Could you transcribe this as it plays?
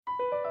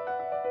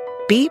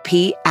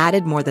BP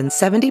added more than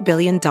 $70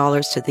 billion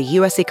to the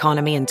U.S.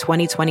 economy in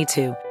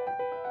 2022.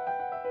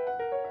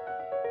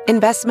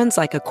 Investments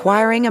like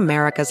acquiring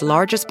America's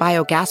largest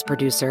biogas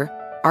producer,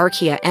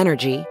 Archaea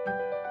Energy,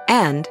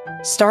 and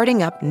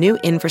starting up new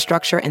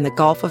infrastructure in the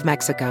Gulf of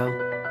Mexico.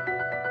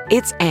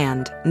 It's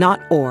and,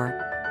 not or.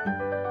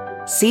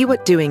 See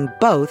what doing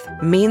both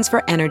means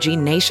for energy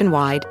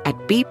nationwide at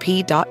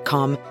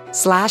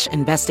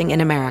bp.com/investing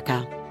in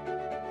America.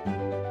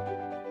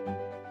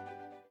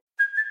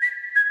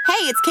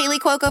 Hey, it's Kaylee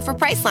Cuoco for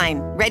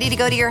Priceline. Ready to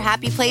go to your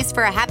happy place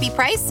for a happy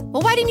price?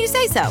 Well, why didn't you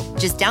say so?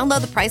 Just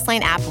download the Priceline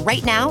app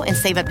right now and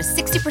save up to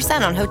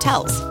 60% on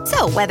hotels.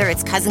 So whether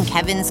it's Cousin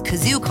Kevin's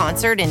Kazoo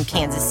Concert in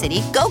Kansas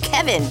City, go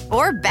Kevin,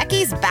 or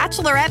Becky's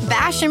Bachelorette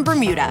Bash in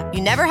Bermuda,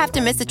 you never have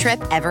to miss a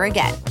trip ever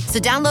again. So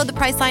download the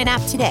Priceline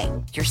app today.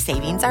 Your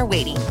savings are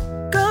waiting.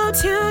 Go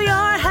to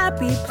your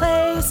happy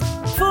place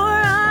for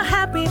a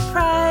happy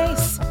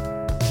price.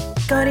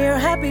 Go to your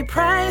happy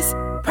price,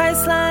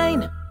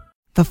 Priceline.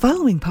 The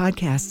following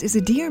podcast is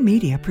a Dear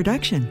Media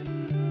production.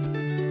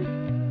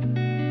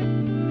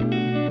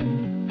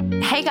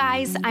 Hey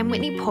guys, I'm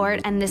Whitney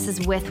Port, and this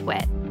is With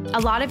Wit. A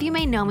lot of you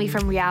may know me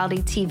from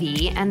reality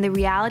TV, and the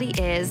reality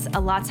is a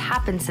lot's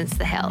happened since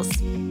the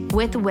hills.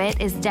 With Wit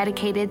is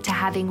dedicated to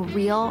having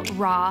real,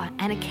 raw,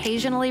 and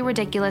occasionally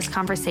ridiculous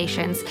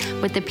conversations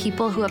with the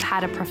people who have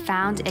had a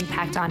profound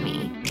impact on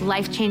me.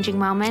 Life-changing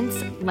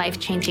moments,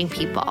 life-changing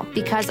people.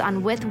 Because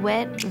on With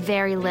Wit,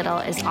 very little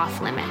is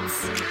off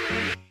limits.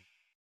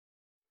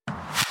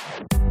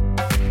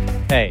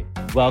 Hey,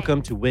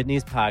 welcome to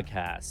Whitney's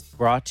podcast,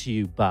 brought to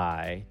you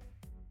by.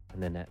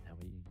 And then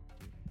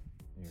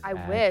I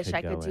wish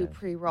I could do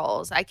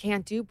pre-rolls. I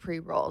can't do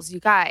pre-rolls. You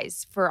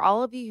guys, for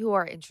all of you who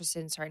are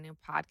interested in starting a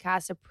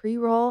podcast, a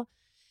pre-roll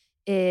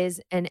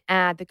is an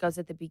ad that goes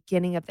at the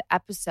beginning of the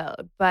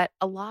episode. But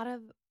a lot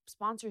of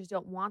sponsors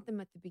don't want them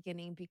at the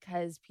beginning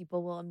because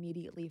people will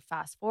immediately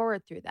fast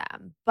forward through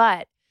them.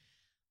 But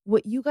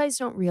what you guys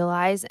don't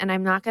realize, and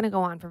I'm not going to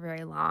go on for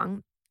very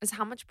long, is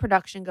how much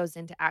production goes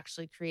into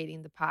actually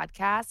creating the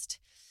podcast,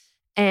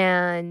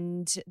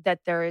 and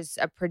that there's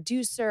a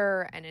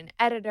producer and an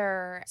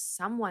editor.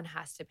 Someone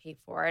has to pay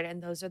for it,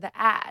 and those are the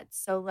ads.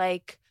 So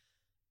like,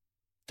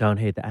 don't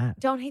hate the ads.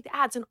 Don't hate the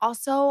ads. And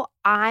also,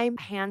 I'm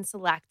hand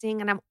selecting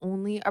and I'm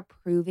only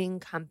approving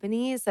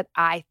companies that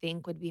I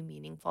think would be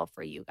meaningful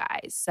for you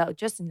guys. So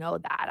just know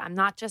that. I'm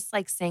not just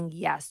like saying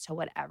yes to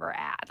whatever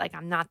ad. Like,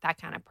 I'm not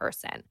that kind of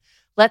person.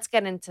 Let's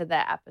get into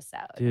the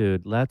episode.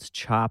 Dude, let's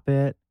chop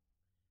it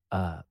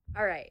up.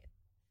 All right.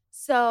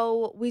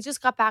 So we just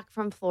got back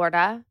from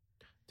Florida.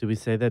 Did we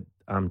say that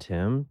I'm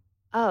Tim?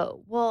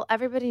 Oh, well,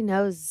 everybody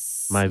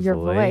knows My your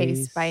voice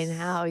voice by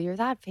now. You're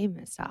that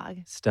famous, dog.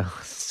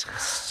 That's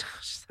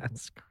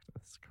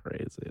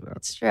crazy.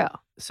 It's true.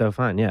 So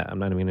fun. Yeah, I'm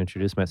not even going to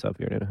introduce myself.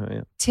 You already know who I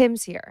am.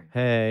 Tim's here.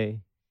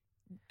 Hey.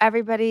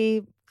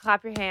 Everybody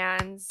clap your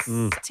hands.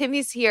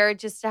 Timmy's here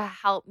just to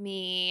help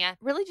me,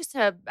 really just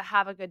to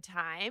have a good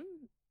time.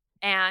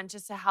 And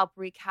just to help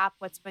recap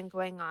what's been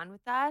going on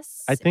with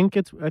us. I think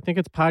it's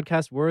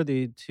podcast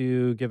worthy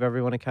to give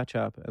everyone a catch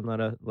up and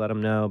let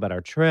them know about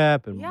our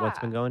trip and what's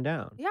been going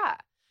down. Yeah.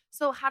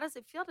 So how does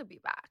it feel to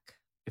be back?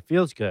 It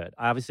feels good.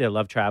 Obviously, I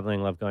love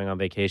traveling, love going on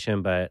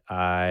vacation, but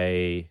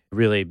I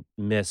really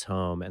miss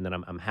home, and then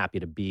I'm happy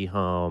to be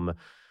home,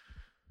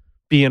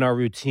 be in our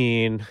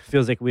routine.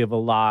 Feels like we have a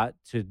lot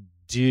to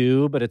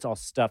do, but it's all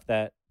stuff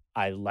that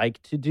I like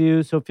to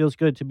do, so it feels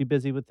good to be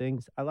busy with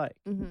things I like.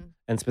 Mm-hmm.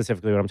 And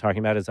specifically, what I'm talking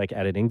about is like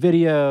editing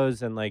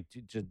videos and like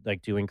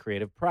like doing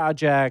creative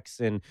projects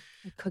and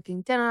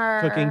cooking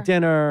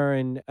dinner,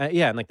 and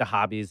and like the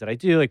hobbies that I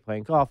do, like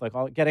playing golf, like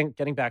all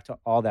getting back to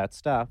all that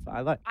stuff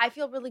I like. I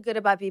feel really good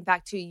about being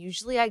back too.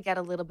 Usually, I get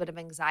a little bit of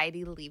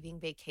anxiety leaving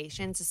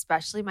vacations,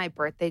 especially my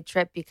birthday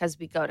trip, because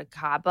we go to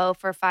Cabo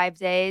for 5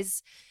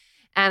 days.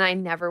 And I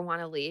never want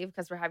to leave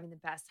because we're having the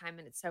best time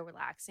and it's so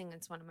relaxing.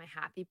 It's one of my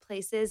happy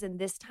places. And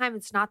this time,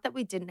 it's not that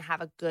we didn't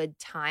have a good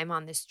time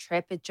on this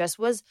trip.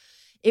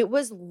 It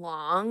was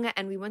long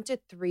and we went to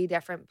 3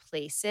 different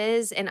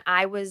places. And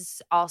I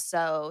was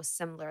also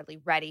similarly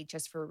ready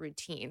just for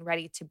routine,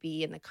 ready to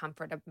be in the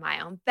comfort of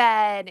my own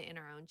bed, in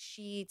our own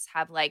sheets,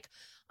 have like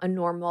a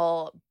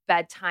normal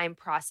bedtime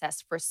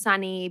process for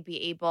Sonny,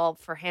 be able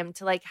for him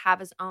to like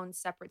have his own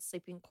separate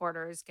sleeping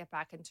quarters, get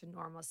back into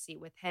normalcy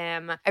with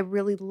him. I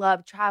really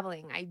love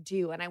traveling. I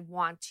do. And I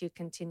want to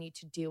continue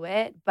to do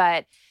it.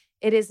 But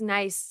it is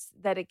nice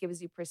that it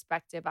gives you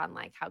perspective on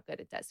like how good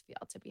it does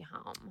feel to be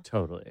home.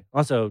 Totally.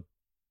 Also,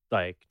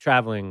 like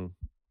traveling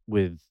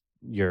with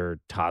your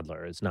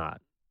toddler is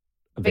not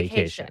a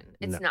vacation.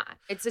 It's not.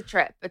 It's a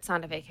trip. It's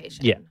not a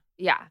vacation. Yeah.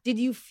 Yeah. Did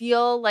you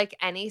feel like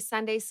any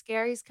Sunday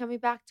scaries coming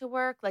back to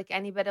work? Like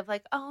any bit of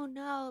like, oh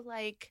no,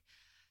 like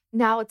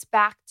now it's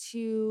back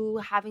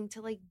to having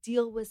to like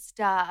deal with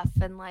stuff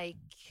and like.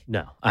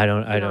 No, I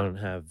don't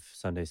have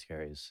Sunday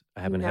scaries.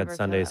 I haven't had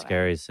Sunday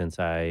scaries since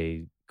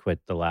I quit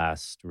the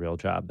last real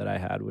job that I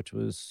had, which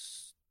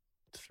was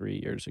 3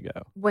 years ago.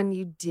 When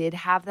you did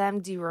have them,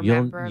 do you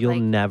remember? You'll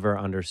never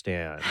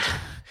understand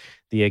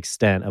the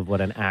extent of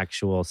what an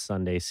actual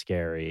Sunday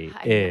scary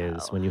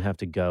is when you have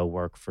to go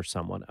work for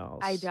someone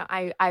else. I don't.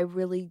 I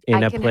really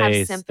in I a can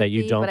place have that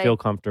you sympathy, don't but feel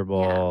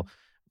comfortable,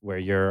 where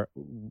you're.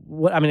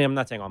 I mean, I'm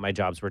not saying all my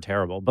jobs were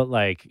terrible, but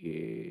like,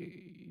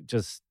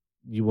 just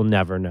you will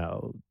never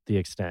know the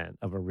extent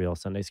of a real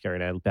Sunday scary.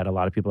 And I bet a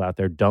lot of people out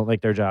there don't like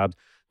their jobs,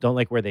 don't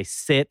like where they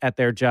sit at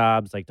their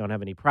jobs, like don't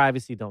have any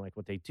privacy, don't like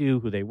what they do,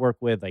 who they work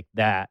with. Like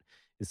that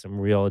is some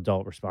real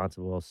adult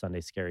responsible Sunday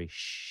scary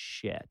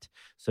shit.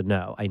 So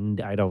no, I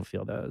don't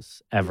feel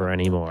those ever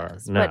anymore.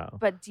 No.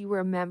 But do you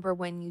remember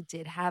when you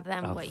did have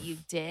them, what you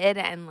did,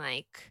 and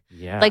like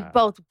Yeah.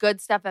 both good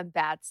stuff and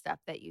bad stuff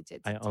that you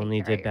did to I take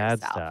only care did of bad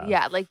yourself? stuff.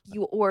 Yeah, like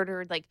you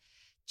ordered like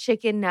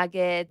chicken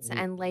nuggets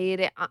and laid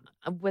it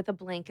with a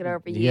blanket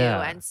over you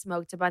and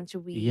smoked a bunch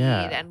of weed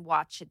and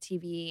watched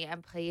TV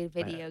and played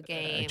video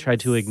games. I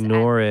tried to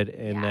ignore it,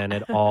 and then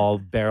it all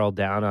barreled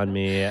down on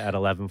me at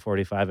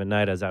 11:45 at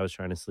night as I was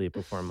trying to sleep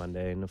before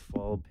Monday in a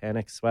full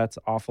panic sweats,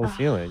 awful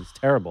feelings,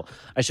 terrible.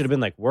 I should have been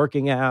like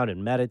working out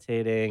and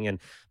meditating and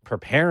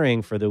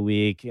preparing for the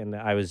week, and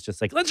I was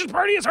just like, let's just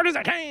party as hard as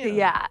I can.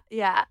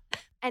 Yeah.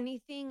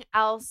 Anything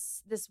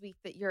else this week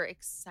that you're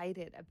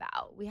excited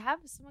about? We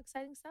have some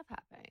exciting stuff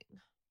happening.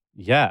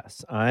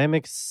 Yes, I'm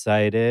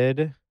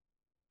excited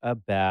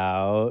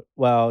about,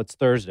 well, it's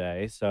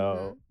Thursday.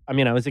 So, I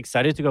mean, I was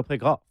excited to go play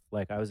golf.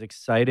 Like, I was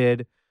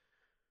excited.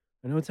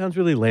 I know it sounds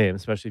really lame,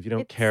 especially if you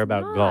don't care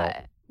about golf.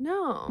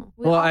 No.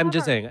 Well, I'm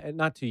just saying,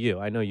 not to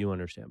you. I know you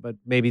understand. But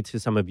maybe to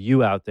some of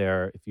you out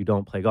there, if you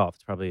don't play golf,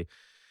 it's probably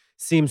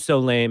seems so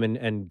lame.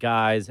 And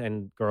guys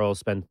and girls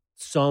spend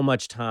so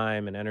much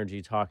time and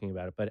energy talking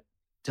about it, but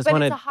just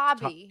want to. It's a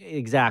hobby.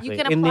 Exactly.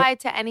 You can apply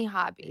it to any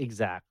hobby.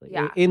 Exactly.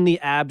 Yeah. In the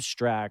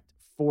abstract,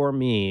 for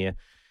me,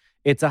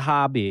 it's a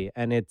hobby,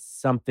 and it's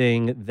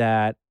something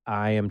that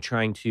I am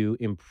trying to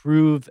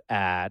improve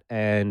at.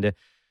 And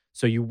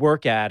so you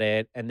work at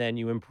it, and then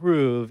you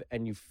improve,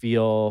 and you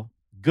feel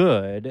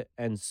good,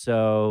 and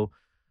so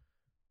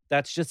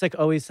that's just like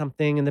always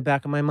something in the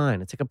back of my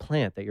mind. It's like a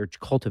plant that you're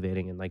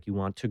cultivating and like you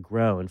want to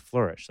grow and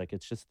flourish. Like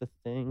it's just the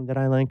thing that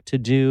I like to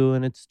do,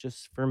 and it's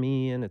just for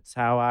me, and it's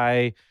how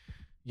I,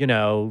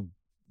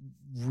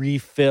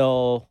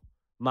 refill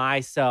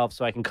myself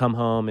so I can come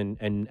home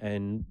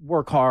and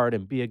work hard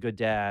and be a good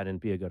dad and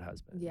be a good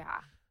husband.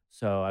 Yeah.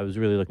 So I was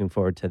really looking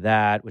forward to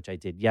that, which I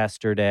did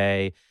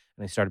yesterday,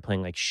 and I started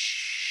playing like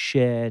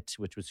shit,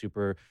 which was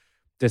super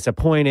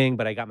disappointing,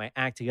 but I got my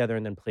act together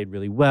and then played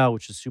really well,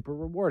 which is super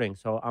rewarding.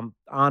 So I'm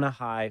on a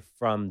high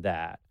from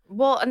that.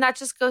 Well, and that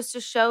just goes to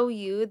show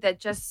you that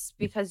just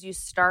because you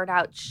start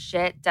out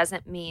shit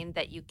doesn't mean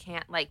that you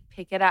can't like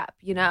pick it up,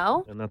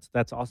 And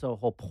that's also a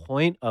whole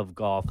point of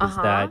golf is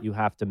that you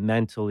have to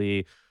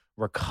mentally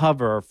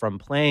recover from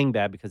playing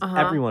bad because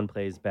everyone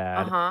plays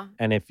bad.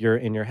 And if you're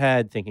in your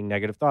head thinking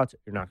negative thoughts,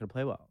 you're not going to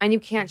play well. And you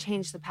can't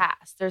change the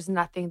past. There's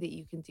nothing that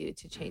you can do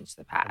to change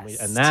the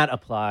past. And that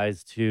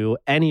applies to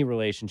any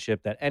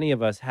relationship that any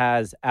of us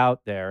has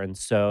out there. And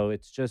so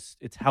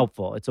it's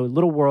helpful. It's a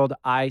little world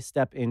I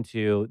step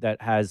into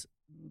that has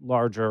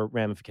larger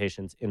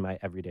ramifications in my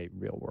everyday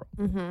real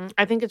world.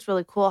 I think it's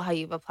really cool how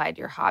you've applied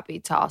your hobby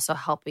to also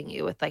helping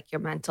you with like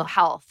your mental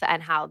health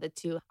and how the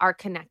two are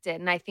connected.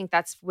 And I think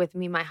that's with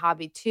me, my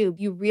hobby too.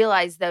 You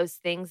realize those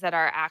things that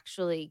are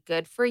actually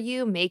good for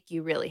you make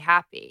you really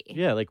happy.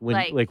 Yeah, like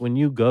when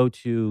you go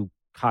to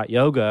hot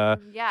yoga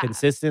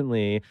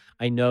consistently,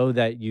 I know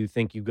that you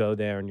think you go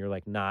there and you're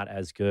like not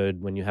as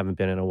good when you haven't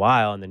been in a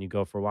while, and then you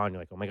go for a while and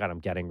you're like, oh my God, I'm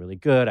getting really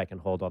good. I can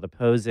hold all the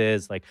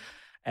poses.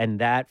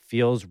 And that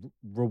feels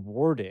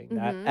rewarding.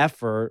 That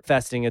effort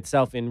festing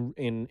itself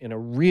in a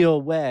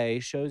real way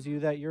shows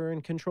you that you're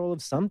in control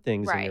of some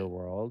things in your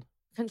world.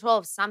 Control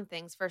of some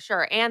things for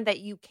sure. And that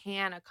you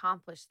can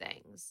accomplish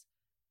things.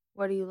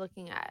 What are you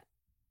looking at?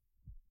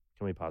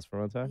 Can we pause for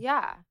one second?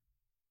 Yeah.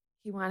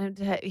 He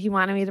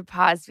wanted me to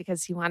pause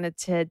because he wanted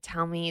to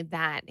tell me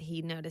that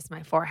he noticed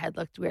my forehead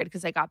looked weird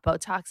because I got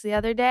Botox the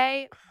other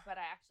day, but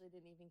I actually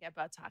didn't even get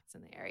Botox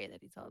in the area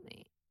that he told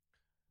me.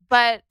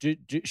 But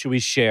should we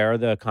share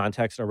the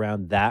context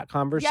around that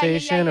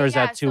conversation, or is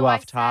that too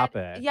off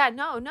topic?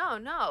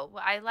 No.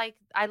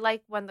 I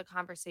like when the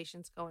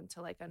conversations go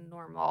into like a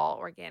normal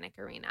organic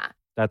arena.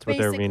 That's what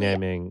they're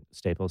renaming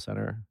Staples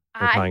Center.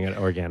 They're calling it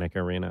Organic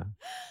Arena.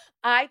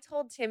 I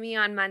told Timmy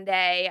on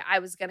Monday I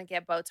was going to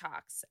get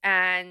Botox.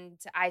 And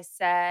I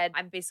said,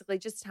 I'm basically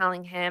just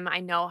telling him I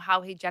know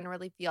how he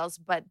generally feels,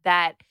 but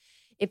that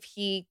if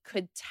he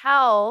could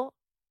tell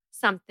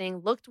something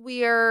looked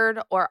weird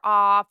or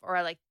off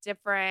or like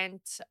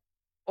different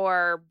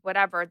or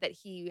whatever, that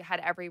he had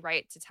every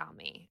right to tell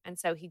me. And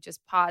so he just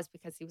paused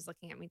because he was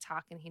looking at me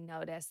talk, and he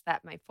noticed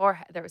that my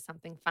forehead, there was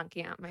something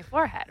funky on my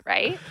forehead,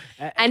 right?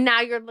 And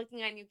now you're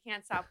looking and you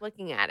can't stop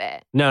looking at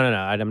it. No.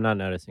 I'm not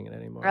noticing it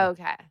anymore.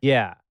 Okay.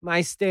 Yeah.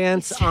 My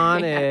stance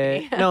on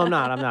it. No, I'm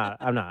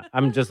not.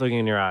 I'm just looking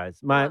in your eyes.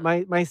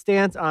 My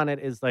stance on it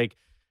is like,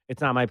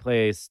 it's not my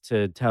place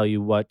to tell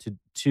you what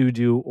to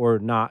do or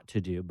not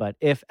to do. But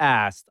if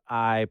asked,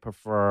 I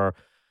prefer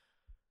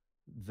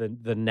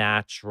the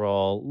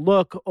natural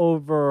look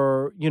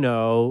over,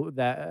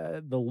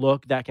 that the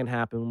look that can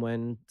happen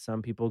when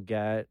some people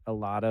get a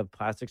lot of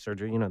plastic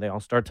surgery. They all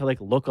start to like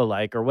look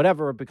alike or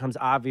whatever. It becomes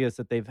obvious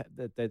that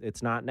that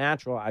it's not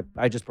natural.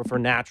 I just prefer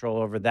natural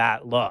over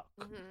that look.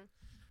 Mm-hmm. Is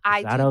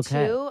I that do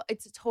okay? too.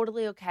 It's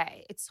totally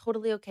okay. It's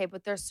totally okay.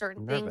 But there's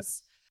certain I'm things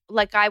nervous.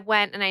 like I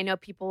went, and I know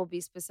people will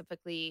be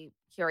specifically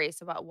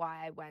curious about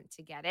why I went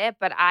to get it,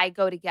 but I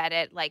go to get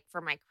it like for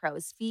my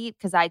crow's feet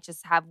because I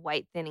just have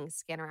white thinning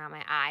skin around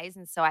my eyes.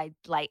 And so I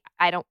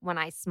don't, when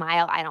I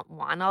smile, I don't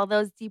want all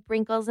those deep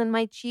wrinkles in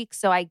my cheeks.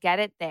 So I get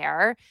it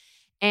there.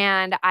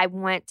 And I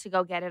went to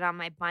go get it on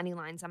my bunny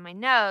lines on my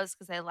nose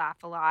because I laugh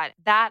a lot.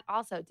 That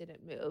also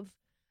didn't move.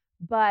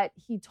 But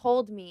he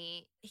told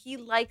me he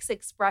likes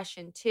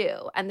expression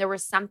too. And there were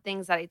some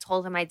things that I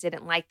told him I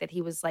didn't like that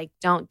he was like,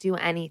 don't do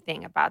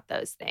anything about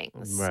those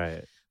things.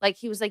 Right. Like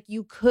he was like,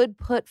 you could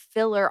put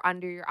filler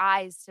under your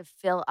eyes to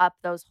fill up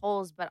those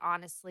holes. But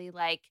honestly,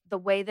 like the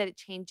way that it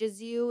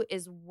changes you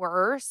is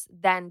worse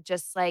than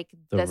just like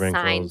the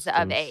signs wrinkles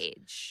of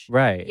age.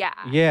 Right. Yeah.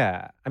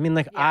 Yeah. I mean,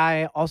 like, Yeah.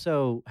 I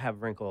also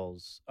have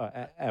wrinkles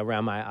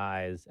around my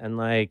eyes, and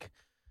like,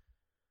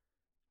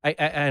 I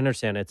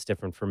understand it's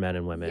different for men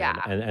and women. Yeah.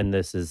 And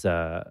this is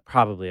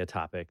probably a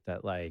topic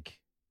that, like,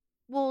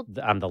 Well,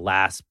 I'm the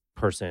last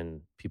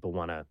person people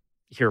want to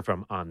hear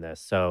from on this.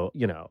 So,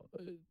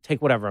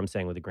 take whatever I'm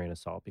saying with a grain of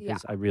salt,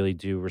 because I really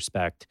do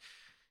respect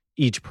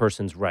each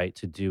person's right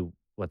to do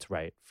what's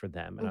right for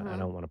them. And I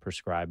don't want to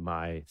prescribe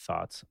my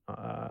thoughts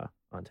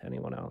onto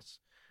anyone else.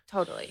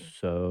 totally.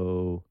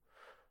 So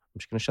I'm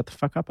just gonna shut the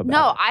fuck up about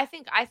No,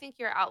 it. I think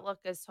your outlook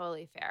is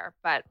totally fair,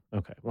 but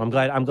Okay. Well, I'm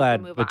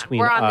glad move on. between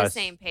We're on the us,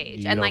 same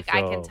page. you And don't like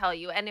I can feel- tell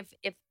you, and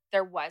if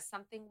there was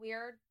something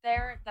weird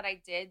there that I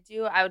did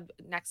do, I would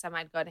next time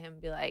I'd go to him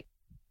and be like,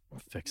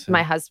 fix it.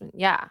 my husband.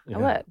 Yeah, I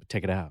would.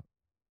 Take it out.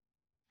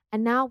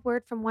 And now,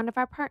 word from one of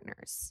our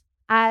partners.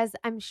 As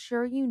I'm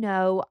sure you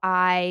know,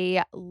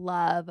 I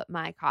love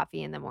my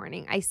coffee in the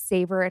morning. I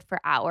savor it for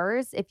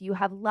hours. If you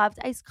have loved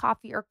iced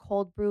coffee or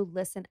cold brew,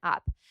 listen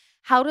up.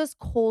 How does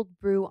cold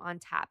brew on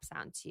tap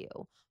sound to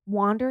you?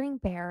 Wandering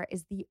Bear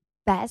is the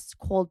best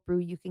cold brew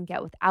you can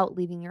get without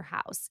leaving your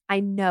house.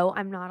 I know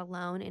I'm not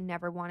alone in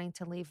never wanting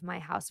to leave my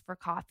house for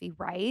coffee,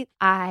 right?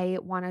 I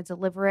want to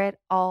deliver it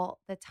all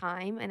the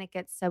time and it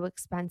gets so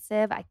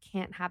expensive. I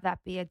can't have that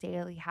be a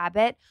daily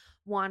habit.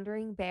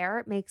 Wandering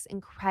Bear makes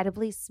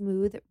incredibly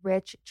smooth,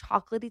 rich,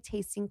 chocolatey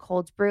tasting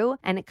cold brew,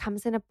 and it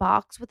comes in a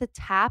box with a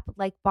tap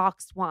like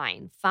boxed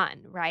wine.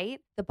 Fun, right?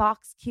 The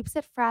box keeps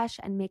it fresh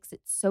and makes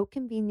it so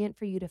convenient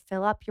for you to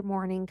fill up your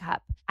morning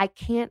cup. I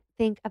can't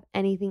think of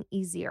anything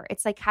easier.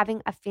 It's like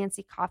having a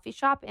fancy coffee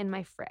shop in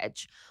my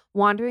fridge.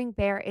 Wandering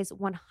Bear is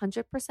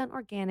 100%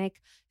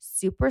 organic,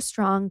 super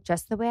strong,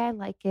 just the way I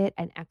like it,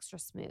 and extra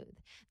smooth.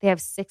 They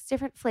have 6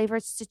 different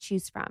flavors to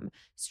choose from: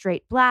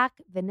 straight black,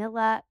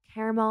 vanilla,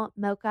 caramel,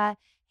 mocha,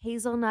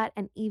 hazelnut,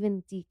 and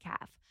even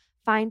decaf.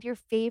 Find your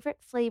favorite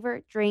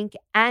flavor, drink,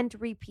 and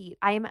repeat.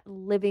 I am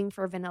living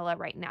for vanilla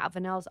right now.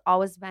 Vanilla's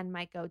always been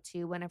my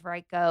go-to. Whenever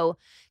I go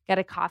get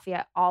a coffee,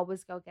 I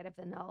always go get a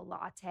vanilla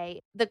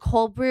latte. The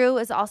cold brew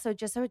is also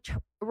just a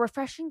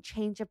refreshing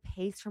change of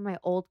pace from my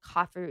old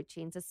coffee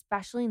routines,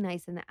 especially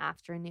nice in the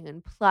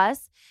afternoon.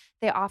 Plus,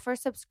 they offer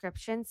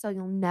subscriptions, so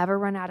you'll never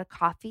run out of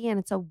coffee, and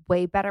it's a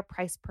way better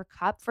price per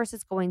cup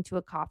versus going to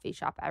a coffee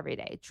shop every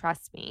day.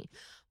 Trust me.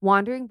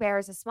 Wandering Bear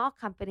is a small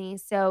company,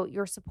 so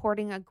you're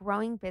supporting a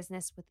growing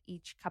business with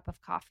each cup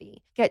of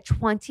coffee. Get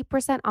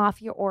 20%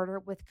 off your order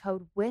with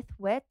code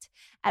WITHWIT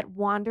at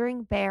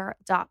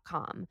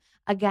wanderingbear.com.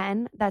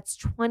 Again, that's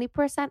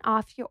 20%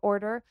 off your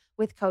order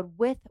with code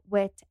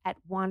WITHWIT at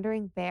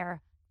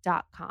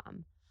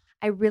wanderingbear.com.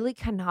 I really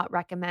cannot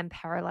recommend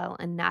Parallel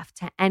enough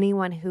to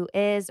anyone who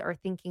is or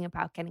thinking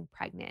about getting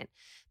pregnant.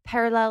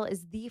 Parallel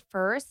is the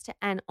first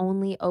and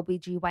only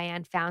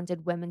OBGYN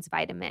founded women's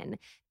vitamin.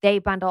 They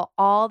bundle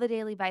all the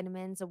daily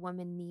vitamins a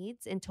woman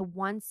needs into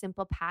one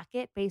simple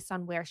packet based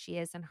on where she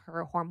is in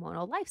her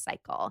hormonal life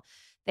cycle.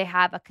 They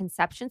have a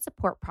conception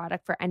support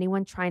product for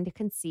anyone trying to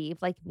conceive,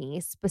 like me,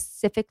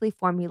 specifically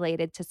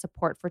formulated to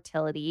support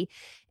fertility,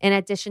 in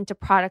addition to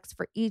products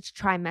for each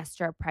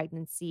trimester of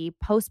pregnancy,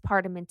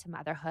 postpartum into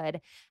motherhood.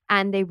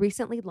 And they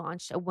recently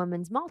launched a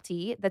women's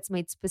multi that's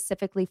made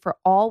specifically for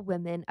all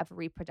women of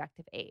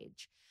reproductive age.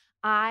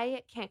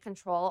 I can't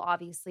control,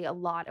 obviously, a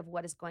lot of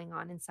what is going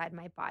on inside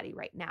my body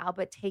right now,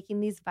 but taking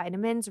these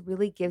vitamins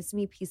really gives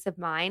me peace of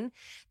mind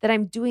that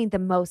I'm doing the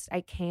most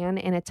I can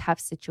in a tough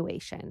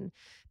situation.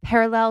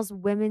 Parallel's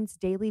Women's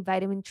Daily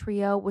Vitamin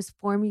Trio was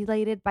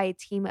formulated by a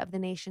team of the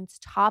nation's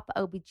top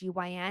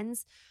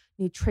OBGYNs,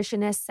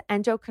 nutritionists,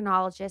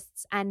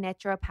 endocrinologists, and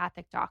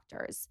naturopathic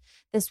doctors.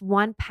 This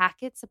one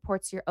packet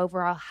supports your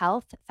overall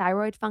health,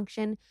 thyroid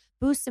function,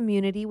 boosts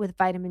immunity with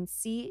vitamin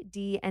C,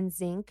 D, and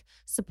zinc,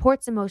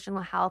 supports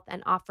emotional health,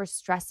 and offers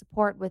stress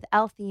support with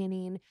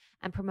L-theanine,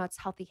 and promotes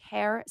healthy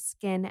hair,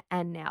 skin,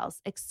 and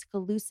nails.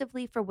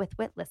 Exclusively for With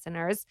Wit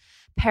listeners,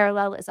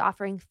 Parallel is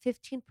offering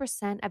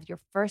 15% of your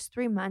first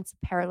 3 months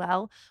of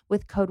Parallel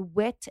with code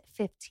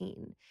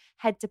WIT15.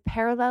 Head to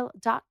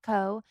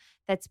parallel.co,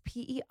 that's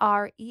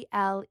PERELEL.co.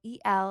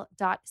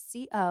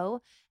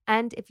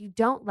 And if you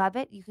don't love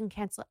it, you can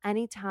cancel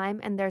anytime,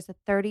 and there's a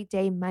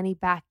 30-day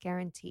money-back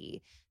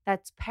guarantee.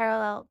 That's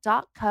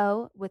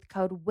parallel.co with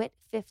code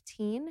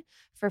WIT15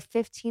 for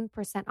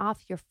 15%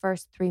 off your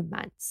first 3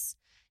 months.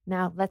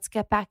 Now, let's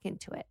get back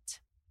into it.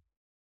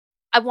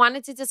 I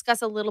wanted to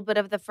discuss a little bit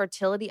of the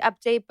fertility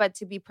update, but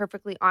to be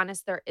perfectly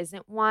honest, there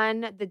isn't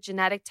one. The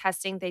genetic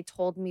testing they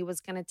told me was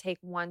going to take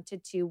 1 to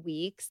 2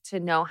 weeks to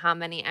know how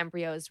many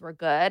embryos were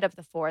good of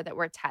the 4 that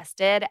were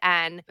tested.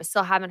 And I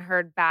still haven't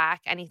heard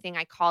back anything.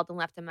 I called and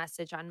left a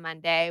message on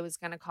Monday. I was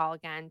going to call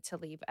again to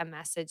leave a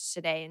message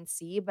today and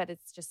see, but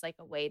it's just like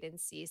a wait and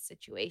see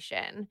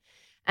situation.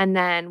 And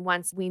then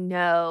once we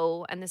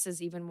know, and this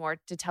is even more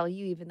to tell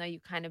you, even though you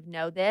kind of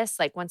know this,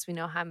 like once we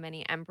know how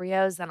many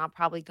embryos, then I'll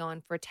probably go in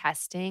for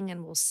testing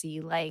and we'll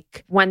see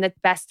like when the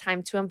best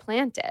time to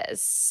implant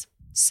is.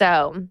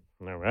 So.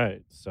 All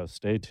right. So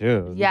stay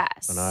tuned.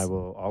 Yes. And I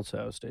will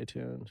also stay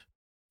tuned.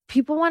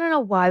 People want to know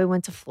why we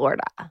went to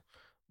Florida.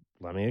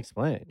 Let me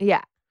explain.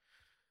 Yeah.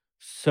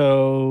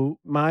 So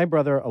my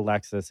brother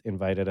Alexis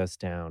invited us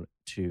down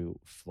to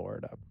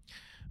Florida.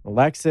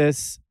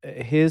 Alexis,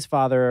 his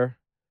father...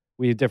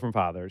 We have different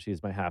fathers.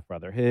 He's my half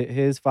brother.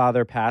 His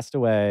father passed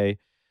away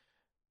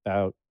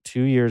about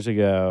 2 years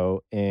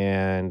ago,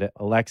 and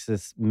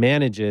Alexis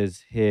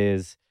manages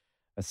his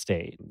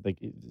estate. Like,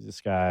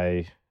 this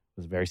guy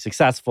was very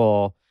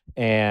successful,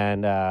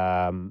 and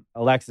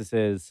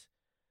Alexis's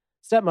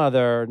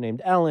stepmother named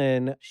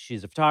Ellen,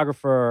 she's a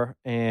photographer,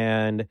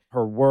 and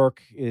her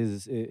work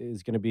is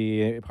going to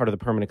be part of the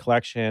permanent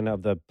collection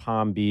of the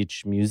Palm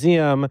Beach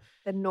Museum.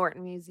 The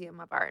Norton Museum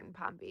of Art in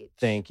Palm Beach.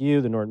 Thank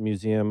you. The Norton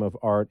Museum of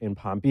Art in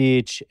Palm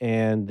Beach.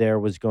 And there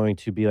was going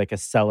to be like a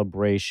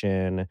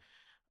celebration.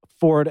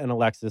 Ford and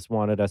Alexis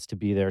wanted us to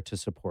be there to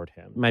support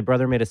him. My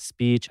brother made a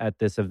speech at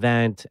this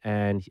event,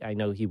 and I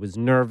know he was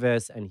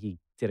nervous, and he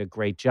did a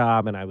great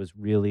job, and I was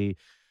really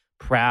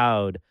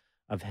proud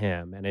of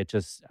him. And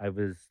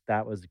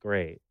that was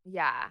great.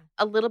 Yeah.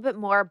 A little bit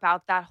more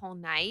about that whole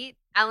night.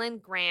 Ellen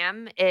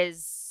Graham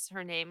is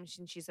her name,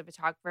 and she's a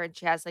photographer, and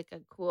she has like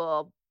a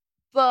cool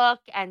book,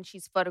 and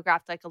she's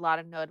photographed like a lot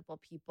of notable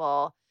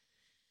people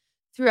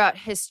throughout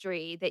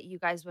history that you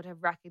guys would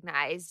have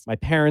recognized. My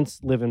parents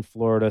live in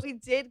Florida. We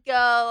did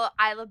go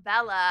Isla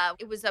Bella.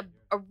 It was a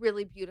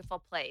really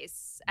beautiful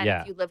place. And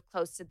Yeah. if you live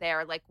close to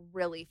there, like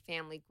really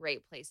family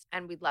great place.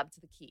 And we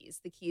loved the Keys.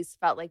 The Keys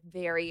felt like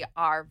very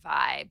our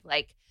vibe,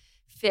 like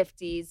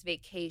 50s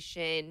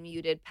vacation,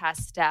 muted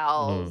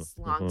pastels,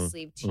 long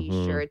sleeve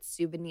t-shirts,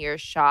 souvenir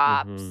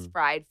shops,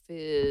 fried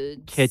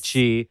foods.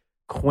 Kitschy,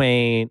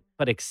 quaint,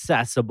 but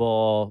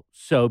accessible,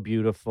 so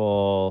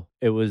beautiful.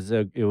 It was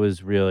good.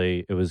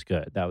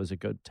 That was a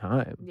good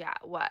time. Yeah,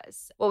 it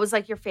was. What was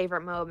like your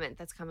favorite moment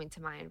that's coming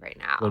to mind right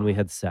now? When we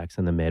had sex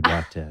and the maid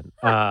walked in.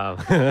 I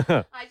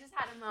just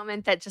had a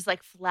moment that just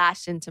like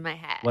flashed into my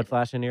head. What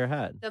flashed into your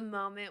head? The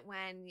moment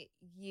when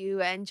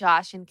you and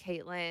Josh and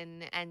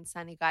Caitlin and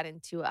Sunny got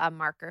into a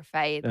marker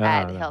fight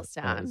at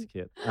Hillstone. That was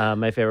cute.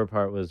 My favorite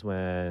part was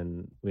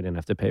when we didn't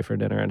have to pay for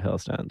dinner at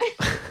Hillstone.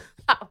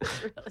 That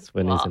was really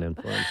cool. Winnie's an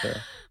influencer.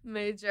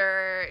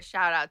 Major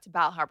shout out to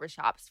Bal Harbor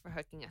Shops for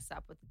hooking us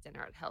up with the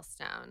dinner at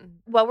Hillstone.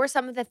 What were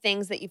some of the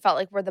things that you felt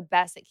like were the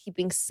best at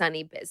keeping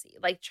Sunny busy?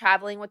 Like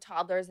traveling with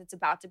toddlers, it's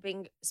about to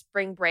be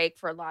spring break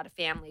for a lot of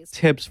families.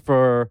 Tips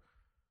for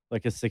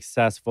like a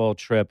successful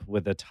trip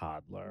with a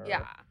toddler.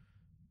 Yeah.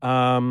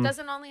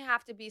 Doesn't only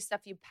have to be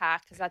stuff you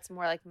pack, because that's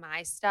more like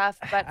my stuff.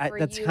 But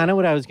that's kind of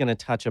what I was going to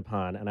touch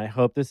upon, and I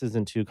hope this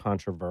isn't too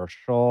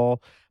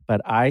controversial.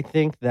 But I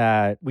think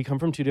that we come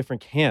from two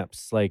different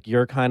camps. Like,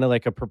 you're kind of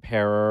like a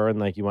preparer, and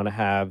like you want to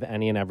have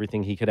any and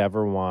everything he could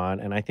ever want.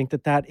 And I think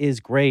that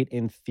is great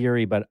in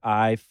theory, but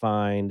I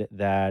find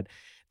that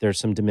there's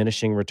some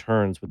diminishing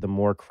returns with the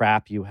more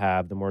crap you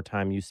have, the more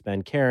time you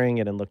spend carrying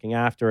it and looking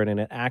after it, and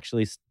it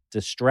actually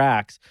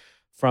distracts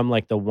from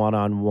like the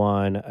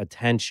one-on-one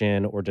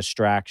attention or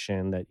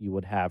distraction that you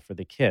would have for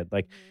the kid.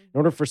 Like, in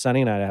order for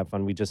Sunny and I to have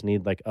fun, we just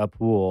need like a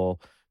pool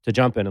to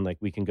jump in, and like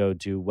we can go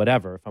do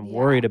whatever. If I'm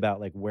worried about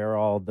like where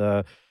all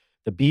the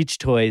beach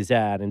toys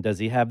at, and does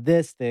he have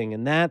this thing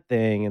and that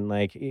thing, and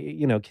like,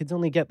 you know, kids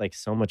only get like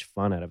so much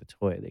fun out of a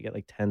toy. They get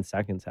like 10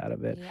 seconds out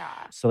of it. Yeah.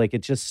 So like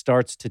it just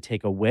starts to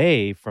take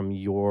away from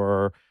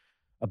your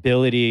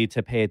ability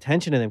to pay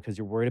attention to them because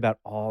you're worried about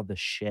all the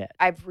shit.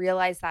 I've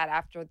realized that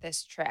after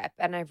this trip,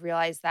 and I've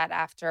realized that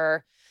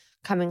after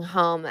coming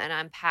home and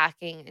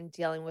unpacking and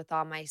dealing with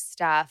all my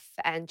stuff,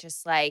 and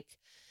just like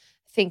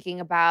thinking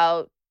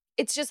about,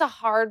 it's just a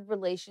hard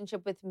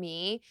relationship with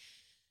me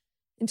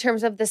In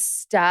terms of the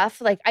stuff,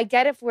 like I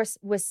get if we're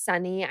with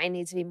Sunny, I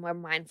need to be more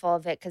mindful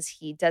of it because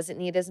he doesn't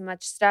need as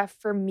much stuff.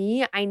 For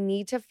me, I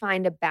need to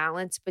find a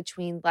balance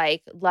between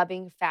like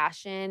loving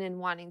fashion and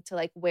wanting to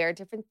like wear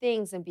different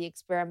things and be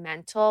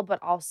experimental, but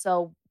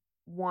also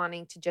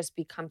wanting to just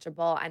be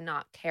comfortable and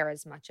not care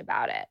as much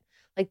about it.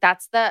 Like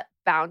that's the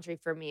boundary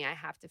for me I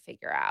have to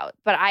figure out.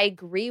 But I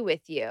agree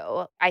with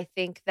you. I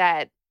think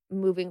that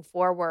moving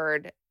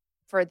forward,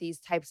 for these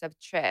types of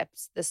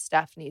trips, the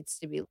stuff needs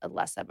to be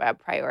less of a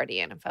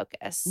priority and a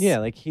focus. Yeah,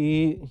 like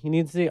he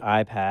needs the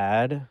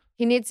iPad.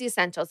 He needs the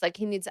essentials. Like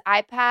he needs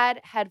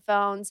iPad,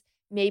 headphones,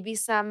 maybe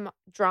some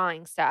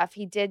drawing stuff.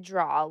 He did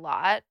draw a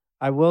lot.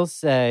 I will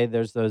say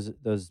there's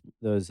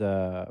those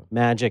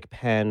magic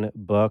pen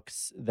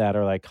books that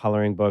are like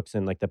coloring books,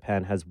 and like the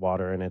pen has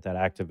water in it that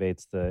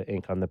activates the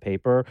ink on the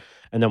paper,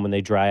 and then when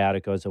they dry out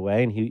it goes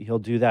away, and he'll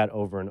do that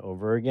over and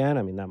over again.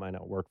 I mean, that might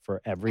not work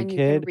for every And you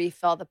kid. can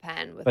refill the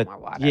pen with But more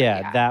water.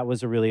 yeah, that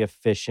was a really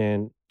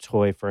efficient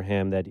toy for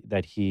him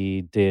that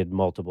he did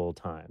multiple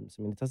times.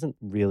 I mean, it doesn't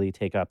really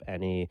take up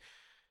any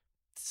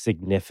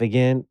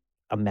significant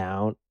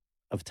amount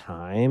of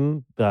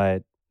time,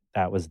 but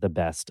that was the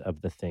best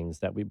of the things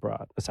that we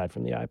brought, aside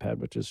from the iPad,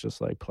 which is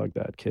just like plug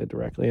that kid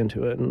directly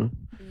into it and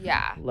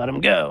let him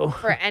go.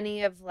 For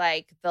any of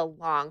like the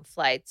long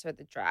flights or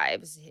the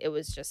drives, it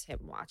was just him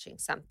watching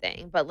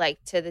something. But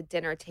like to the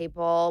dinner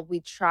table, we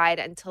tried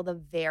until the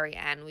very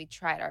end. We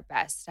tried our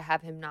best to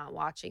have him not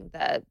watching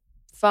the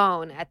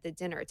phone at the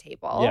dinner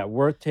table. Yeah,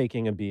 worth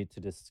taking a beat to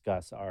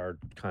discuss our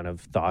kind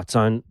of thoughts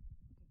on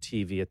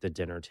TV at the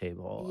dinner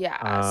table.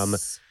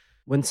 Yes.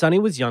 When Sonny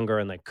was younger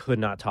and like could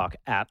not talk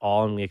at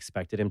all, and we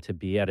expected him to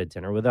be at a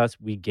dinner with us,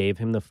 we gave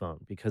him the phone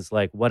because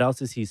like what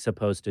else is he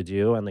supposed to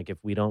do? And like if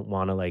we don't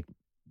want to like,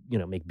 you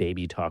know, make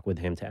baby talk with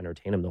him to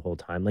entertain him the whole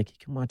time, like he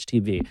can watch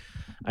TV.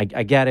 I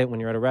get it when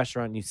you're at a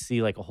restaurant and you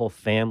see like a whole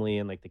family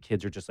and like the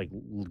kids are just like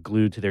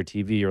glued to their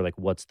TV, you're like,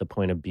 what's the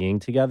point of being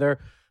together?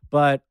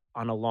 But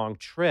on a long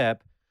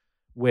trip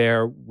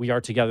where we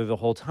are together the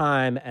whole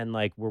time and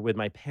like we're with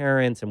my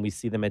parents and we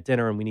see them at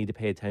dinner and we need to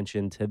pay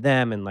attention to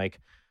them and like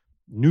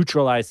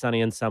neutralize Sonny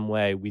in some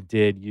way, we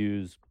did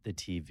use the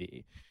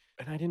TV.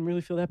 And I didn't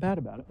really feel that bad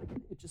about it. Like,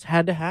 it just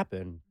had to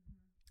happen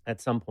at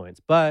some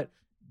points. But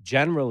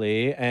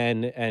generally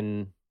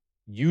and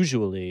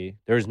usually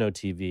there's no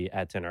TV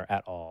at dinner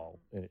at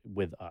all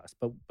with us.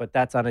 But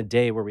that's on a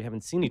day where we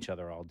haven't seen each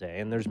other all day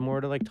and there's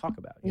more to like talk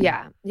about.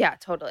 Yeah,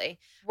 totally.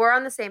 We're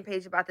on the same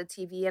page about the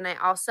TV. And I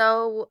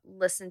also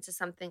listened to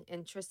something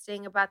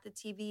interesting about the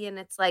TV, and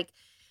it's like,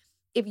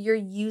 if you're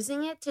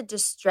using it to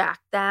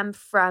distract them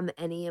from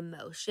any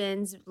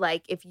emotions,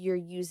 like if you're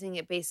using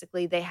it,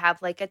 basically they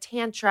have like a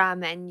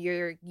tantrum and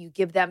you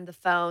give them the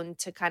phone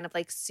to kind of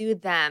like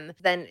soothe them,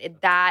 then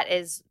that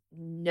is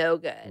no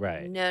good.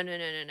 Right. No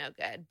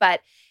good.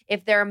 But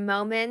if there are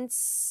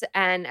moments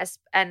and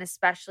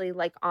especially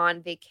like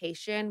on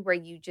vacation where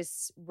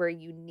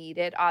you need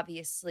it,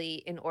 obviously,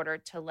 in order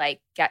to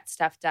like get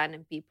stuff done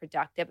and be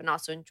productive and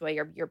also enjoy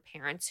your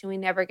parents who we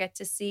never get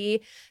to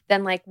see,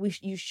 then like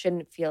you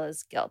shouldn't feel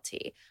as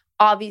guilty.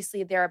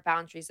 Obviously, there are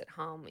boundaries at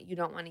home. You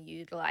don't want to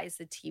utilize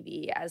the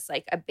TV as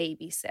like a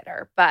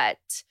babysitter, but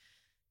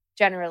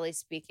generally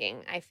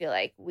speaking, I feel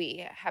like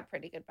we have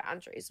pretty good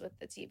boundaries with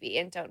the TV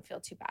and don't feel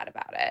too bad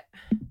about it.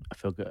 I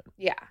feel good.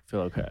 Yeah. I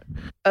feel okay.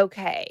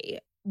 Okay.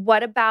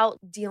 What about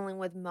dealing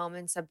with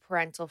moments of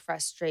parental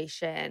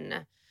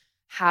frustration?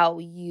 How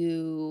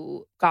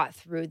you got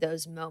through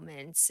those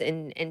moments,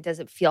 and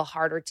does it feel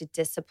harder to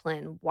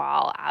discipline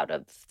while out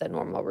of the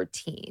normal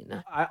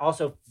routine? I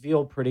also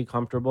feel pretty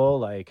comfortable,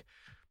 like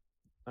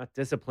not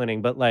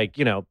disciplining, but like,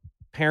 you know,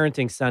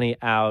 parenting Sonny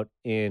out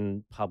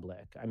in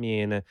public. I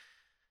mean,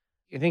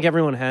 I think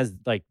everyone has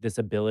like this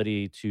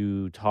ability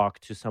to talk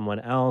to someone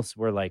else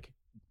where like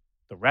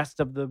the rest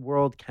of the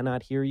world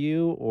cannot hear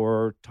you,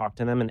 or talk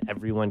to them and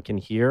everyone can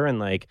hear. And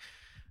like,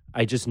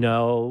 I just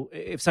know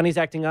if Sonny's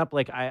acting up,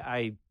 like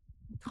I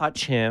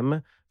touch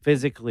him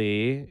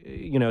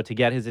physically, you know, to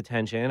get his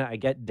attention. I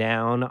get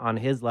down on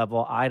his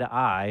level, eye to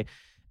eye,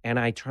 and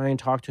I try and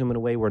talk to him in a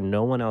way where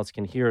no one else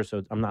can hear.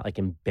 So I'm not like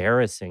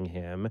embarrassing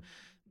him.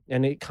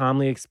 And it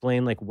calmly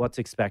explained like what's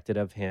expected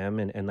of him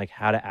and like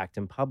how to act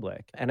in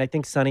public. And I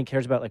think Sonny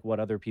cares about like what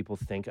other people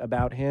think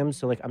about him.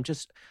 So like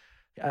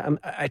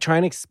I try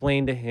and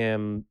explain to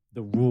him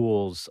the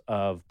rules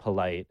of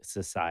polite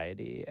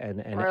society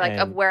and or like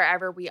of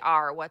wherever we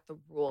are, what the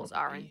rules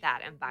are in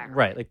that environment.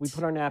 Right. Like we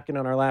put our napkin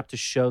on our lap to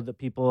show the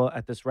people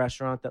at this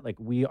restaurant that like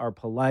we are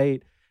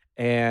polite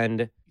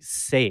and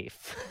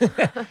safe,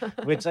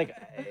 which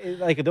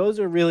like those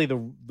are really the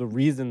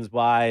reasons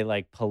why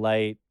like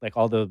polite, like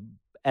all the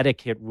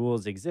etiquette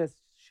rules exist.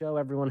 Show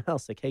everyone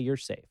else like, hey, you're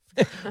safe.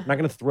 I'm not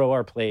going to throw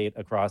our plate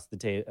across the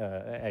table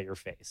at your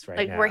face right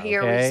like now. We're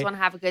here, okay? we just want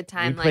to have a good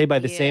time. We play by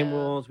the same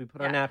rules. We put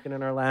our napkin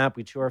in our lap.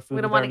 We chew our food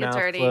with our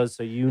mouth closed,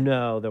 so you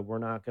know that we're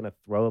not going to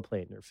throw a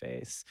plate in your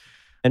face.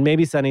 And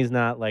maybe Sonny's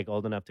not like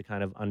old enough to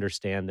kind of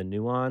understand the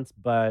nuance,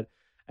 but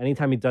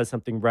anytime he does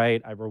something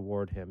right, I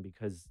reward him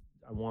because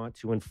I want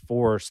to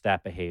enforce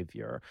that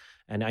behavior.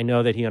 And I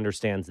know that he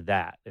understands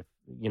that, if,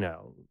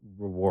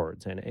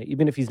 rewards. And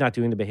even if he's not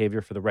doing the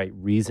behavior for the right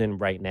reason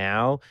right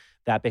now,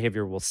 that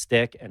behavior will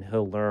stick and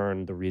he'll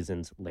learn the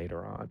reasons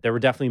later on. There were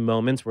definitely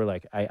moments where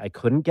like I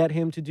couldn't get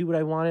him to do what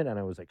I wanted and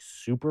I was like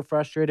super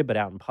frustrated, but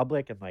out in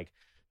public and like,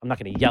 I'm not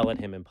going to yell at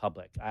him in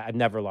public. I've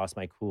never lost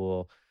my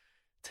cool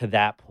to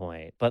that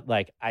point. But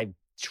like I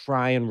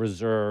try and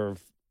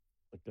reserve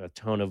like a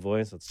tone of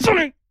voice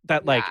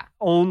that like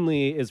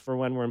only is for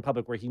when we're in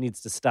public where he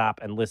needs to stop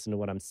and listen to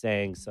what I'm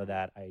saying so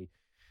that I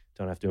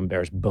don't have to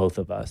embarrass both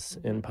of us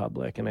in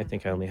public. And I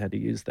think I only had to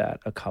use that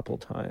a couple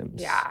times.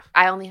 Yeah.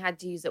 I only had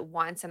to use it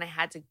once and I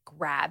had to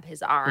grab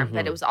his arm,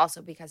 but it was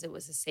also because it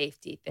was a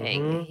safety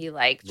thing. He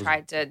like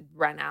tried to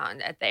run out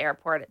at the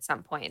airport at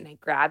some point and I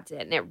grabbed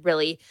it and it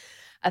really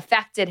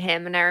affected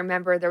him. And I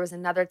remember there was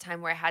another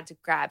time where I had to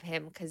grab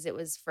him because it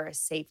was for a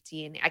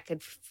safety and I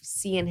could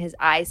see in his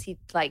eyes, he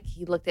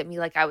looked at me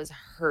like I was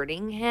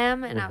hurting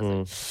him. And I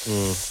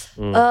was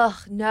like, ugh,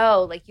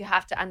 no, like you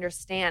have to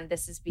understand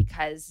this is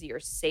because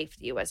your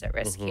safety was at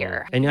risk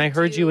here. And I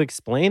heard you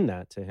explain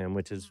that to him,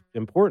 which is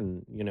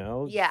important,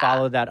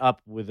 follow that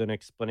up with an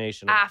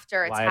explanation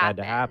after of it's why happened.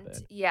 It had to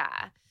happen. Yeah.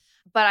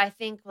 But I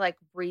think like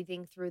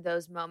breathing through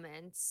those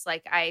moments,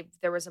 like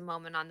there was a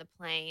moment on the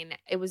plane.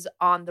 It was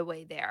on the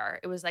way there.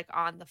 It was like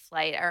on the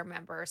flight. I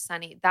remember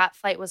Sunny, that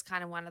flight was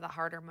kind of one of the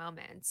harder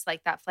moments.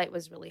 Like that flight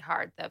was really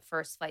hard, the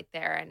first flight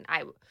there. And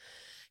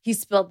he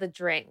spilled the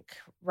drink,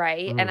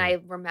 right? And I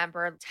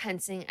remember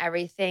tensing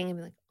everything and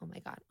being like, oh my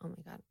God, oh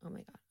my God, oh my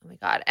God, oh my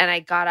God. And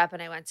I got up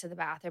and I went to the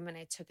bathroom and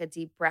I took a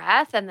deep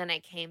breath. And then I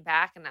came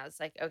back and I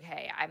was like,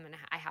 okay, I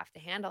have to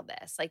handle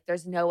this. Like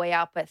there's no way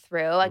out but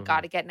through. I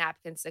got to get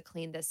napkins to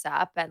clean this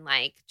up and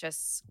like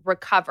just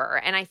recover.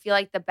 And I feel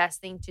like the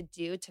best thing to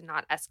do to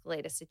not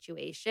escalate a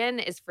situation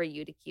is for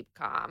you to keep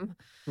calm.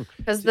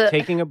 Because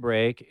taking a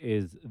break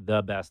is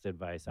the best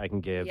advice I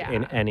can give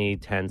in any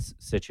tense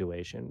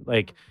situation.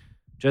 Like,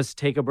 just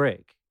take a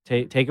break.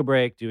 Take a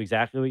break. Do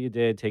exactly what you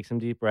did. Take some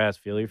deep breaths.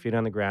 Feel your feet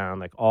on the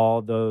ground. Like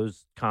all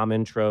those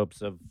common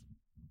tropes of,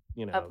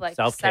 like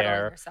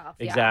self-care. Yourself.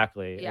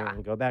 Exactly. Yeah.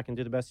 And go back and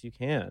do the best you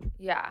can.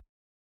 Yeah.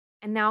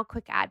 And now a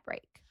quick ad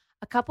break.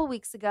 A couple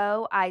weeks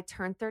ago, I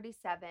turned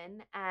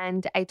 37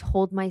 and I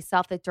told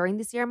myself that during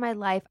this year of my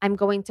life, I'm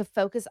going to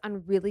focus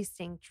on really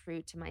staying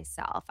true to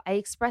myself. I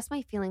express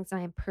my feelings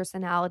and my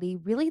personality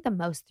really the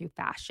most through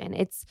fashion.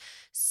 It's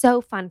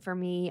so fun for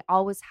me,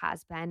 always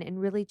has been, and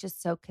really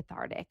just so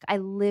cathartic. I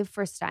live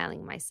for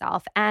styling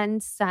myself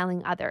and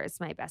styling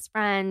others, my best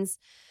friends,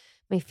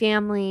 my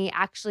family,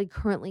 actually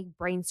currently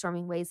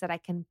brainstorming ways that I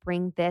can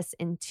bring this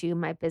into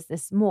my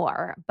business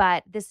more.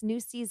 But this new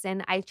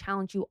season, I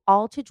challenge you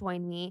all to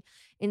join me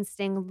in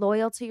staying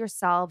loyal to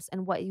yourselves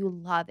and what you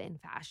love in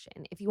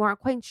fashion. If you aren't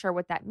quite sure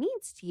what that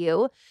means to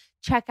you,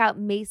 check out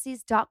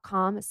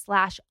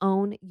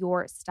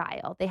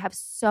Macy's.com/ownyourstyle. They have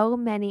so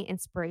many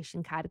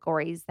inspiration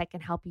categories that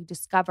can help you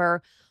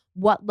discover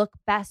what look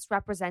best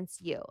represents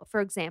you. For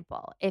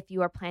example, if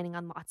you are planning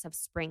on lots of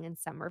spring and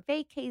summer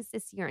vacays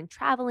this year and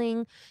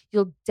traveling,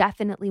 you'll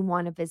definitely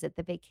want to visit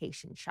the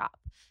vacation shop.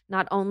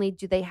 Not only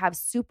do they have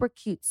super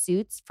cute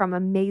suits from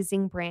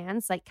amazing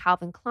brands like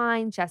Calvin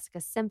Klein,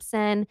 Jessica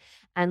Simpson,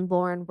 and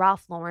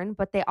Ralph Lauren,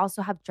 but they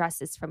also have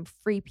dresses from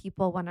Free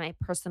People, one of my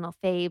personal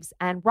faves,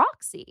 and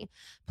Roxy,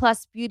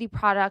 plus beauty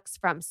products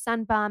from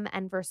Sunbum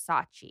and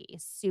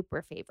Versace,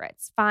 super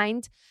favorites.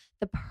 Find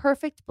the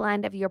perfect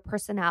blend of your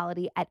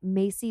personality at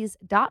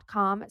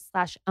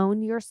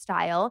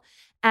Macy's.com/ownyourstyle.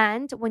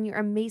 And when you're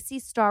a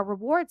Macy's Star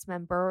Rewards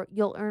member,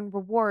 you'll earn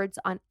rewards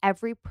on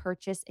every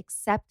purchase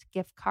except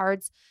gift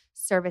cards,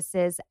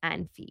 services,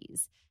 and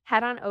fees.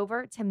 Head on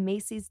over to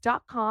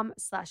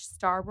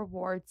Macy's.com/Star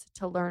Rewards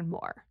to learn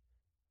more.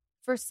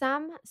 For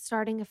some,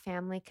 starting a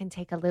family can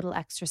take a little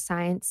extra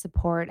science,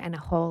 support, and a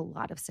whole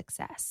lot of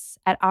success.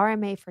 At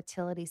RMA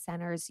Fertility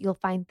Centers, you'll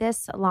find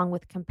this along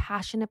with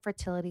compassionate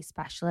fertility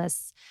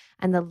specialists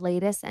and the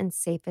latest and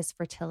safest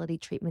fertility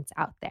treatments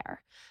out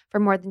there. For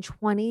more than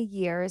 20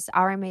 years,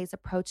 RMA's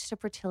approach to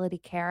fertility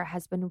care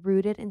has been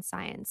rooted in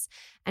science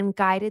and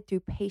guided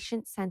through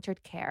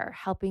patient-centered care,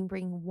 helping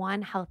bring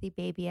one healthy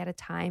baby at a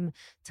time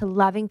to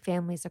loving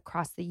families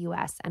across the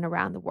U.S. and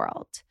around the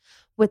world.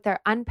 With their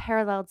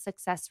unparalleled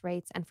success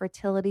rates and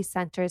fertility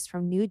centers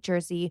from New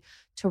Jersey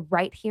to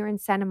right here in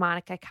Santa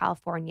Monica,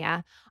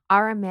 California,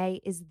 RMA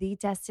is the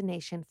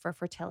destination for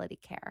fertility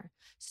care.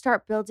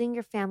 Start building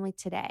your family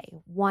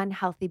today, one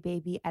healthy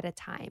baby at a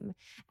time,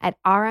 at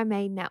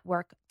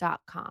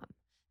rmanetwork.com.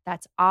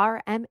 That's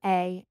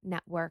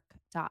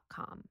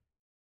rmanetwork.com.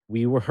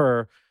 We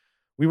were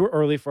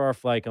early for our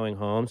flight going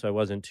home, so I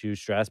wasn't too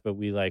stressed, but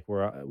we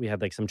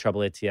had like some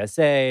trouble at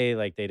TSA,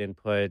 like they didn't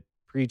put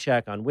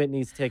pre-check on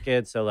Whitney's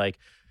ticket, so like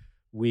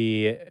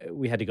we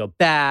had to go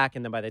back,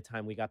 and then by the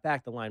time we got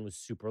back, the line was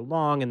super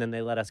long, and then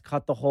they let us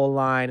cut the whole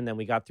line, and then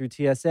we got through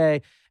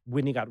TSA.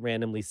 Whitney got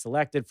randomly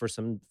selected for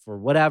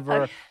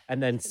whatever,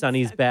 and then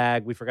Sunny's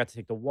bag, we forgot to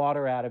take the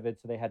water out of it,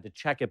 so they had to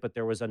check it, but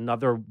there was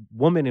another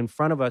woman in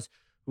front of us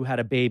who had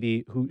a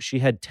baby who she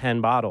had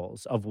 10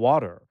 bottles of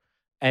water.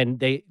 And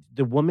the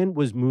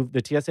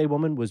TSA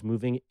woman was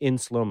moving in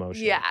slow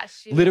motion. Yeah,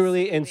 she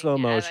literally was in slow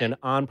moving, yeah, motion like-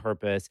 on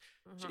purpose.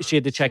 Mhm. She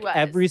had to check She was.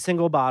 every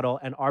single bottle,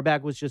 and our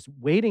bag was just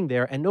waiting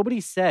there. And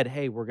nobody said,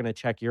 "Hey, we're gonna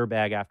check your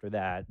bag after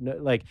that." No,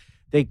 like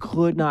they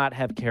could not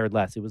have cared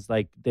less. It was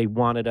like they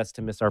wanted us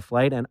to miss our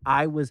flight, and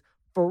I was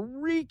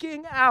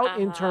freaking out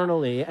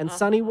internally. And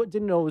Sonny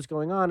didn't know what was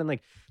going on, and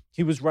like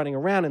he was running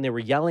around, and they were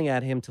yelling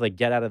at him to like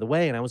get out of the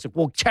way. And I was like,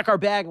 "Well, check our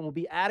bag, and we'll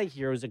be out of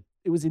here."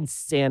 It was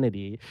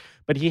insanity,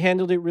 but he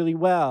handled it really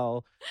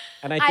well.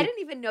 And I didn't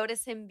even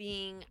notice him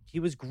being.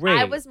 He was great.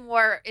 I was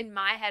more in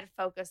my head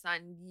focused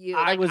on you.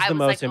 I was the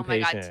most like,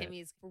 impatient. Oh my God,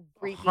 Timmy's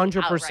freaking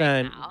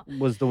 100% out right now.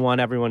 was the one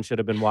everyone should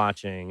have been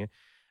watching.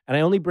 And I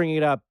only bring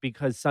it up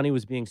because Sonny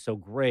was being so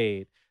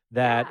great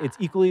that it's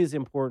equally as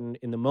important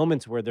in the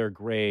moments where they're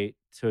great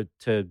to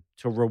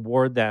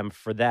reward them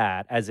for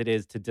that as it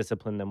is to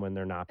discipline them when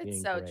they're not being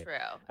It's so great.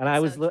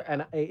 true.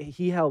 And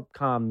he helped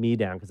calm me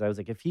down because I was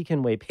like, if he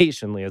can wait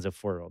patiently as a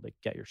 4-year-old, like,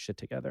 get your shit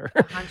together.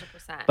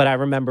 100%. But I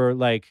remember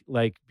like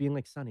being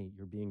like, Sonny,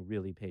 you're being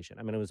really patient.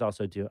 I mean, it was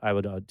also I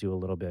would do a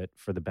little bit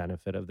for the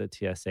benefit of the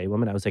TSA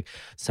woman. I was like,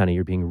 Sonny,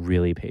 you're being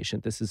really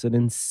patient. This is an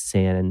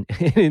insanity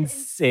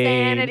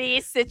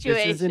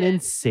situation. This is an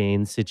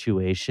insane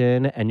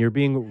situation, and you're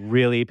being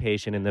really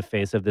patient in the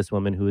face of this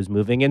woman who is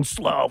moving in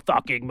slow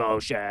fucking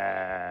motion.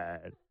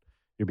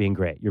 You're being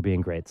great. You're being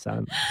great,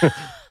 son.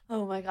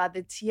 Oh my God,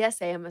 the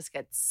TSA must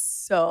get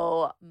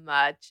so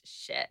much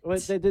shit. Well,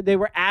 they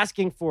were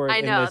asking for it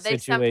I know, in this they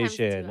sometimes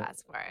situation. do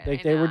ask for it.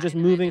 Like they were just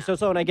moving so,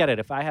 and I get it.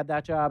 If I had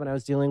that job and I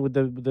was dealing with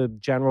the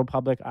general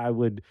public, I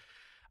would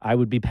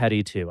be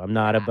petty too. I'm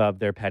not above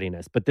their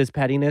pettiness, but this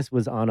pettiness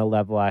was on a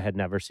level I had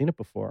never seen it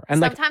before. And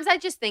sometimes I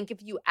just think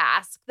if you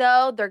ask,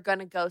 though, they're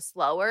gonna go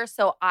slower.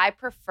 So I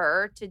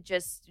prefer to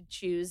just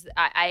choose.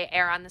 I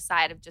err on the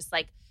side of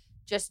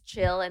just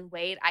chill and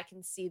wait. I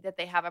can see that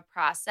they have a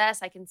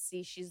process. I can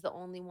see she's the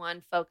only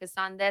one focused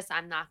on this.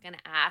 I'm not going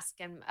to ask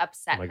and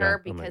upset her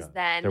because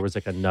then there was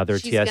like another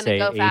she's TSA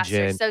go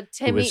faster. agent. So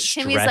Timmy's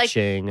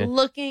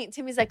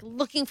like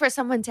looking for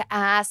someone to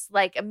ask,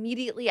 like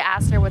immediately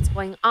ask her what's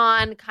going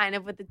on, kind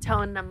of with the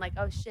tone. And I'm like,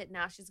 oh shit,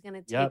 now she's going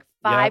to take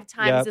five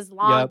times as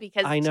long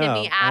because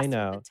Timmy asked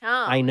with the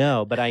tone. I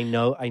know, but I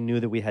knew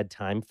that we had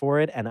time for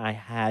it, and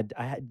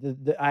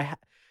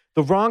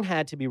the wrong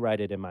had to be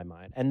righted in my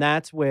mind. And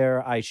that's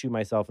where I shoot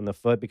myself in the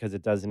foot because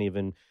it doesn't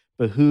even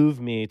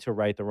behoove me to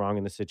right the wrong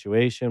in the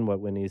situation. What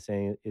Whitney's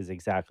saying is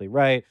exactly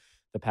right.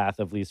 The path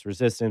of least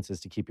resistance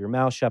is to keep your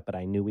mouth shut, but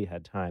I knew we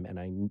had time and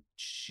I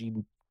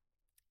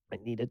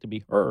needed to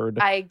be heard.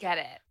 I get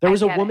it. There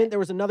was there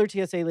was another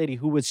TSA lady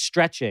who was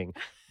stretching,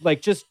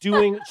 like just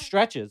doing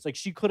stretches. Like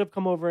she could have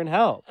come over and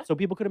helped so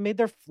people could have made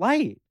their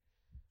flight.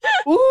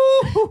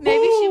 Ooh.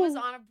 Maybe she was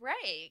on a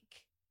break.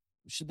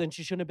 Then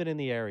she shouldn't have been in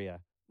the area.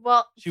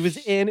 Well, she was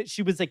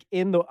like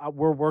in the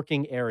we're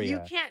working area.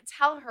 You can't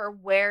tell her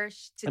where to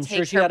take her break. I'm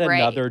sure she had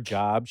another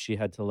job. She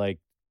had to like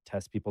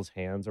test people's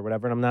hands or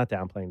whatever. And I'm not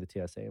downplaying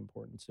the TSA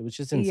importance. It was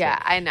just insane.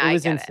 Yeah, I know. It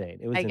was insane.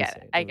 It was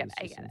insane. I get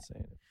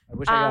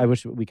it. I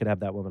wish we could have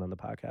that woman on the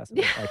podcast.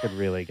 And I could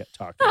really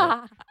talk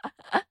to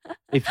her.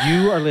 If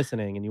you are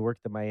listening and you work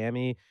at the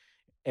Miami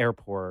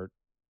airport,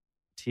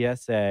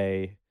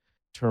 TSA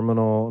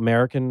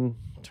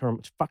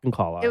fucking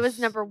call us. It was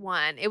number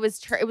 1. It was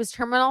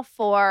Terminal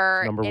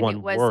 4. Number and 1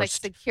 it was worst like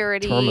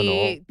security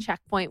terminal.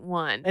 checkpoint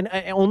 1. And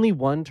only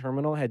one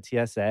terminal had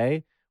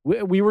TSA.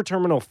 We were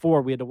Terminal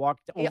 4. We had to walk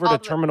over to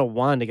Terminal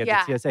 1 to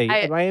get to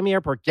TSA. Miami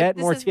Airport, get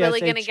more TSA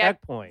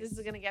checkpoints. This is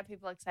going to get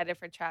people excited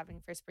for traveling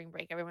for spring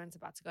break. Everyone's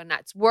about to go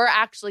nuts. We're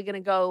actually going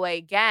to go away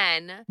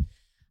again.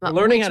 We're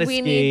learning how to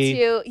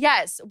ski.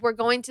 Yes, we're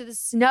going to the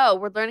snow.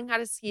 We're learning how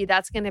to ski.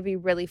 That's going to be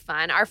really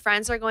fun. Our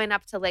friends are going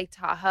up to Lake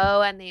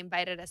Tahoe, and they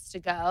invited us to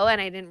go.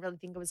 And I didn't really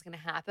think it was going to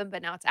happen,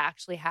 but now it's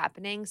actually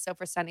happening. So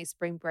for Sunny's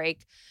spring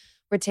break,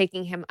 we're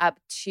taking him up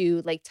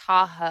to Lake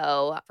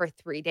Tahoe for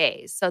 3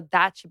 days. So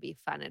that should be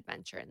a fun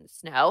adventure in the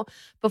snow.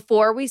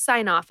 Before we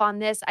sign off on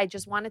this, I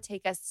just want to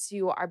take us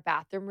to our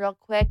bathroom real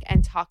quick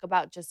and talk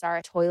about just our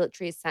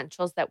toiletry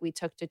essentials that we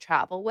took to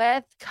travel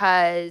with,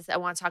 because I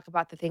want to talk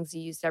about the things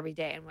you used every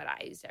day and what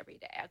I used every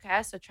day.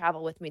 Okay, so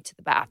travel with me to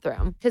the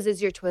bathroom. Because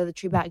is your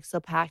toiletry bag still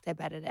packed? I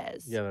bet it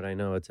is. Yeah, but I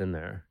know it's in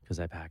there because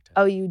I packed it.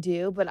 Oh, you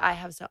do? But I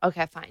have some.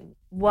 Okay, fine.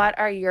 What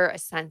are your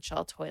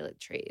essential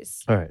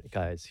toiletries? All right,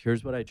 guys,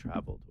 here's what I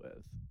traveled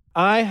with.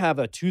 I have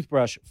a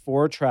toothbrush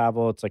for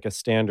travel. It's like a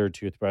standard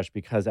toothbrush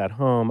because at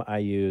home I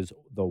use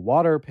the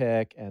water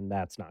pick and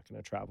that's not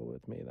going to travel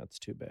with me. That's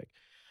too big.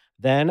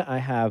 Then I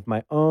have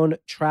my own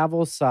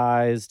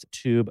travel-sized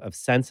tube of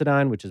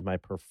Sensodyne, which is my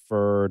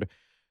preferred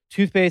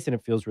toothpaste, and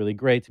it feels really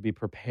great to be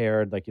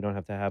prepared. Like you don't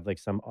have to have like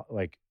some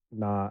like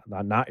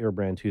not your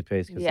brand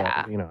toothpaste.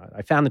 Yeah.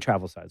 I found the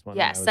travel size one.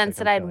 Yeah,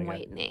 Sensodyne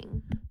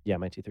whitening. Yeah,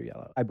 my teeth are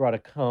yellow. I brought a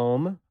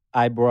comb.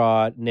 I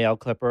brought nail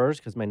clippers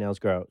because my nails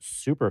grow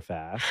super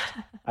fast.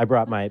 I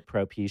brought my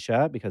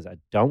Propecia because I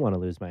don't want to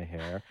lose my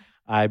hair.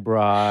 I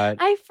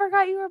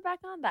forgot you were back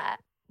on that.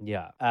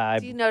 Yeah.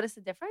 Do you notice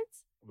a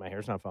difference? my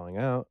hair's not falling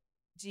out.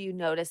 Do you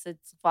notice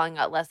it's falling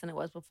out less than it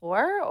was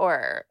before,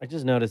 or? I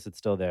just noticed it's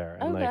still there,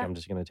 and like Okay. I'm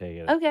just gonna take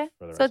it. Okay,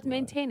 for the rest so it's of my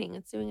life. maintaining.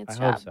 It's doing its I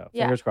job. hope so.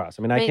 Yeah. Fingers crossed.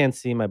 I mean, I can't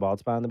see my bald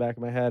spot on the back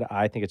of my head.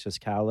 I think it's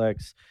just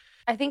cowlicks.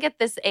 I think at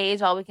this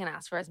age, all we can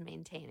ask for is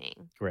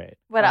maintaining. Great.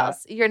 What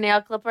else? Your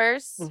nail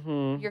clippers,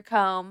 Mm-hmm. your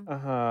comb.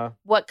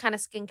 What kind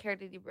of skincare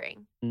did you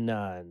bring?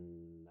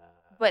 None.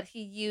 But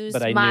he used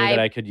But I knew that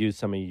I could use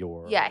some of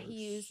yours. Yeah,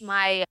 he used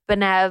my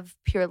Benev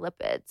Pure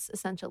Lipids,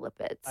 essential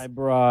lipids. I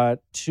brought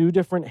 2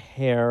 different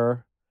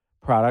hair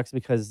products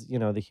because, you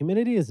know, the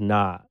humidity is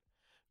not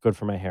good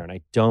for my hair. And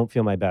I don't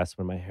feel my best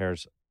when my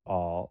hair's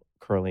all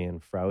curly and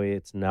froey.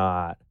 It's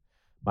not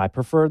my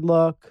preferred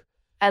look.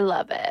 I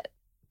love it.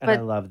 And I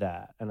love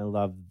that. And I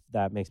love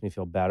that makes me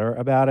feel better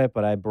about it.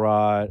 But I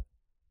brought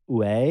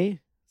Ouai.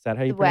 Is that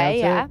how you pronounce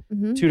yeah. it?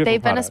 Mm-hmm. 2 different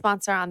They've been a products.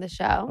 sponsor on the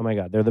show. Oh my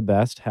God. They're the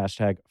best.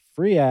 Hashtag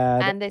free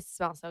ad. And they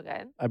smell so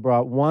good. I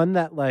brought one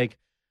that like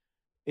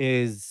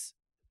is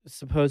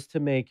supposed to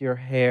make your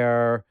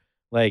hair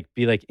like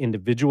be like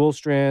individual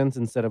strands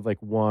instead of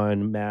like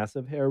one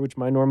massive hair, which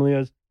mine normally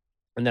is.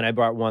 And then I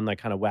brought one like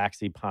kind of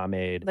waxy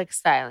pomade Like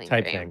styling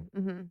type cream. thing.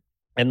 Mm-hmm.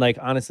 And like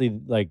honestly,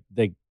 like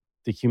the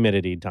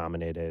humidity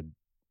dominated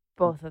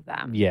Both of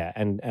them. Yeah.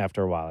 And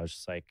after a while, I was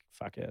just like,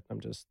 fuck it.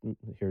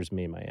 Here's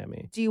me,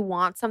 Miami. Do you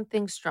want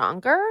something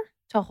stronger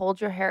to hold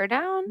your hair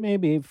down?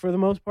 Maybe. For the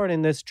most part,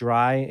 in this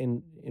dry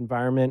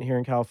environment here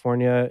in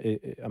California,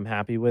 I'm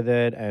happy with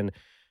it. And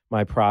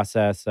my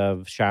process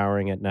of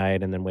showering at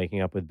night and then waking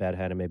up with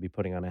bedhead and maybe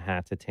putting on a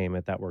hat to tame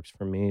it, that works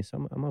for me.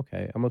 So I'm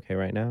okay. I'm okay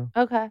right now.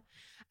 Okay.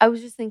 I was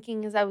just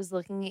thinking as I was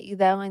looking at you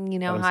though, and you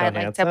know I'm how so I like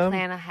to handsome?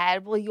 plan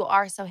ahead. Well, you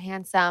are so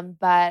handsome,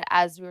 but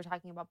as we were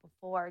talking about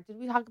before, did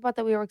we talk about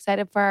that we were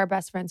excited for our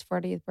best friend's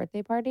 40th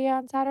birthday party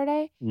on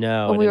Saturday?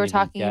 No. When I we were didn't even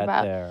talking get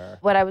about there.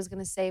 what I was going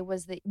to say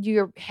was that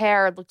your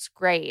hair looks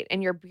great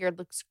and your beard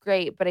looks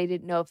great, but I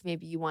didn't know if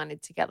maybe you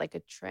wanted to get like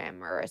a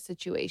trim or a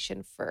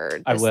situation for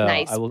this I will.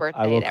 nice I will. birthday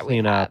I will that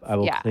clean we have. up. I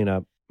will clean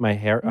up my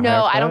hair. No,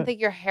 I don't haircut.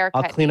 think your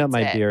haircut. I'll clean up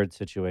needs my it. beard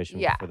situation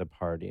Yeah. for the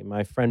party.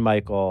 My friend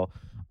Michael,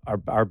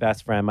 our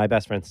best friend, my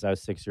best friend since I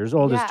was 6 years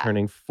old, is Yeah.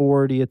 turning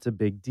 40. It's a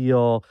big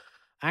deal.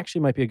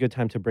 Actually, might be a good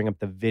time to bring up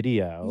the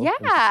video. and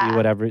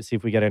Yeah. see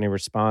if we get any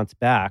response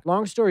back.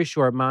 Long story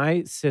short,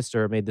 my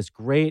sister made this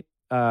great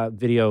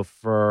video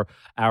for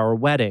our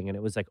wedding, and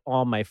it was like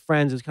all my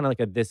friends. It was kind of like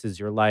a "This Is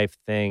Your Life"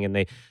 thing, and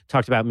they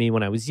talked about me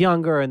when I was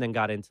younger, and then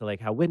got into like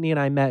how Whitney and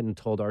I met and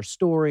told our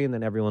story, and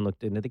then everyone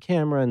looked into the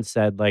camera and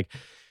said like,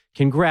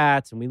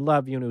 "Congrats," and "We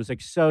love you," and it was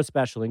like so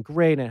special and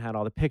great, and it had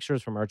all the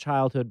pictures from our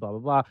childhood, blah blah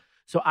blah.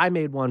 So I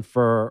made one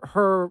for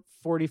her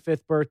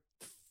 40th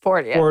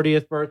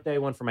birthday,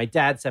 one for my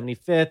dad's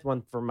 75th,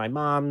 one for my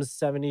mom's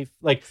 70th.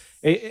 Like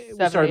we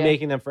started 70th.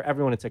 making them for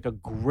everyone. It's like a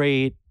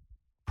great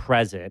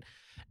present.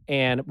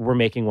 And we're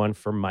making one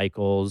for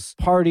Michael's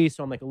party.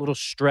 So I'm like a little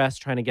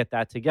stressed trying to get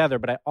that together.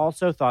 But I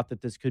also thought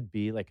that this could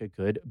be like a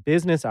good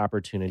business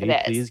opportunity. It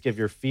is. Please give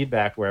your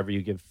feedback wherever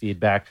you give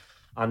feedback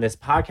on this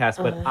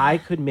podcast. But I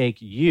could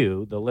make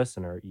you, the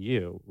listener,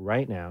 you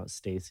right now,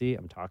 Stacey,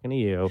 I'm talking to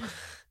you,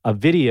 a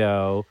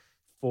video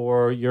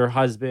for your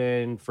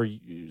husband, for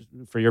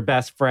your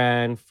best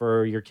friend,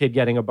 for your kid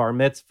getting a bar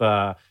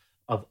mitzvah,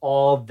 of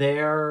all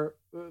their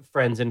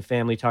friends and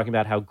family talking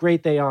about how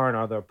great they are and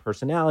all their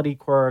personality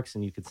quirks.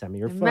 And you could send me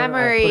your photo. I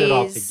put it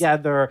all Memories.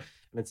 together.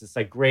 And it's this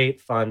like great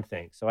fun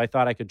thing. So I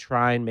thought I could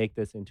try and make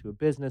this into a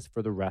business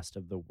for the rest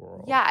of the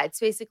world. Yeah, it's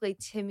basically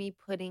Timmy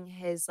putting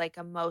his like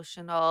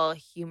emotional,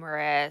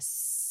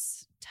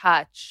 humorous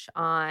touch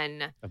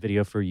on. A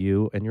video for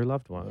you and your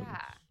loved ones.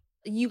 Yeah.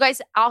 You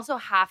guys also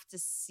have to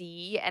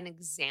see an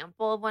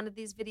example of one of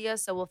these videos,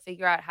 so we'll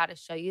figure out how to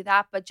show you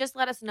that. But just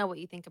let us know what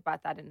you think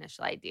about that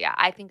initial idea.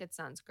 I think it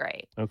sounds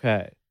great.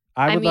 Okay.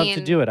 I would love to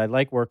mean- do it. I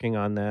like working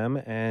on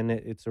them, and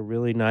it's a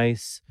really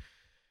nice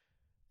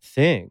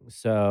thing.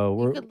 So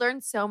You could learn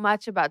so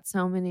much about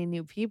so many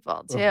new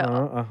people too.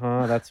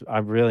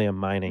 I'm really a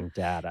mining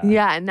data.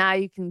 Yeah, and now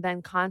you can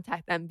then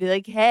contact them and be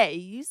like, hey,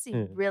 you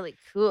seem really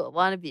cool.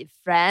 Want to be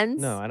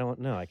friends? No, I don't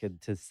know. I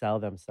could to sell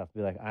them stuff. Be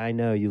like, I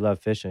know you love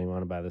fishing. You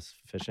want to buy this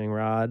fishing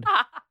rod?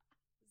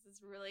 This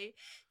is really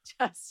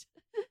just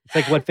It's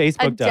like what a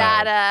Facebook does.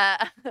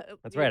 data.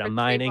 That's right, I'm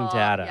mining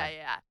data.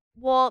 Yeah.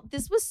 Well,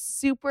 this was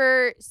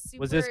super.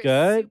 Was this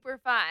good? Super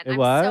fun. It I'm so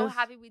was?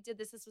 happy we did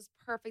this. This was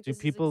perfect. Do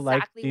This people is like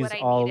exactly these what I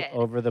all needed.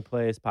 over the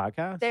place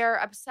podcasts? They're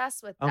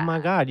obsessed with Oh that. my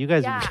God, you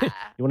guys, Yeah.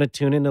 you want to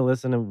tune in to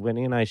listen to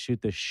Whitney and I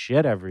shoot the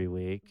shit every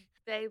week.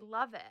 They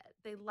love it.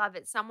 They love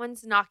it.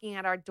 Someone's knocking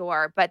at our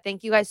door. But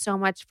thank you guys so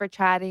much for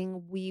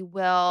chatting. We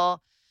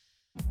will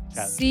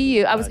see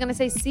you. I was going to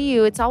say see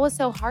you. It's always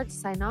so hard to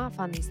sign off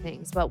on these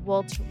things, but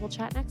we'll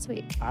chat next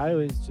week. I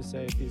always just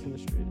say peace in the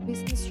street. Peace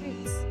in the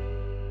streets.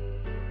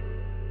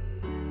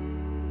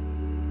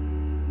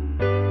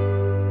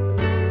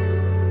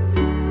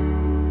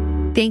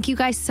 Thank you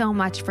guys so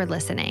much for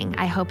listening.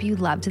 I hope you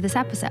loved this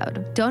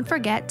episode. Don't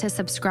forget to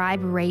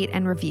subscribe, rate,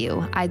 and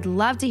review. I'd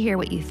love to hear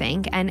what you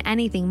think and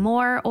anything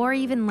more or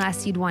even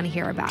less you'd want to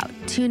hear about.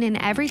 Tune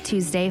in every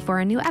Tuesday for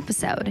a new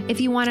episode. If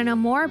you want to know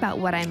more about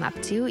what I'm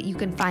up to, you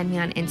can find me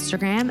on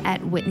Instagram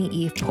at Whitney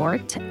Eve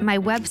Port, my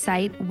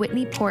website,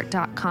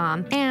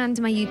 whitneyport.com,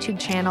 and my YouTube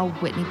channel,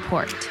 Whitney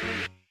Port.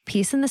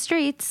 Peace in the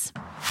streets.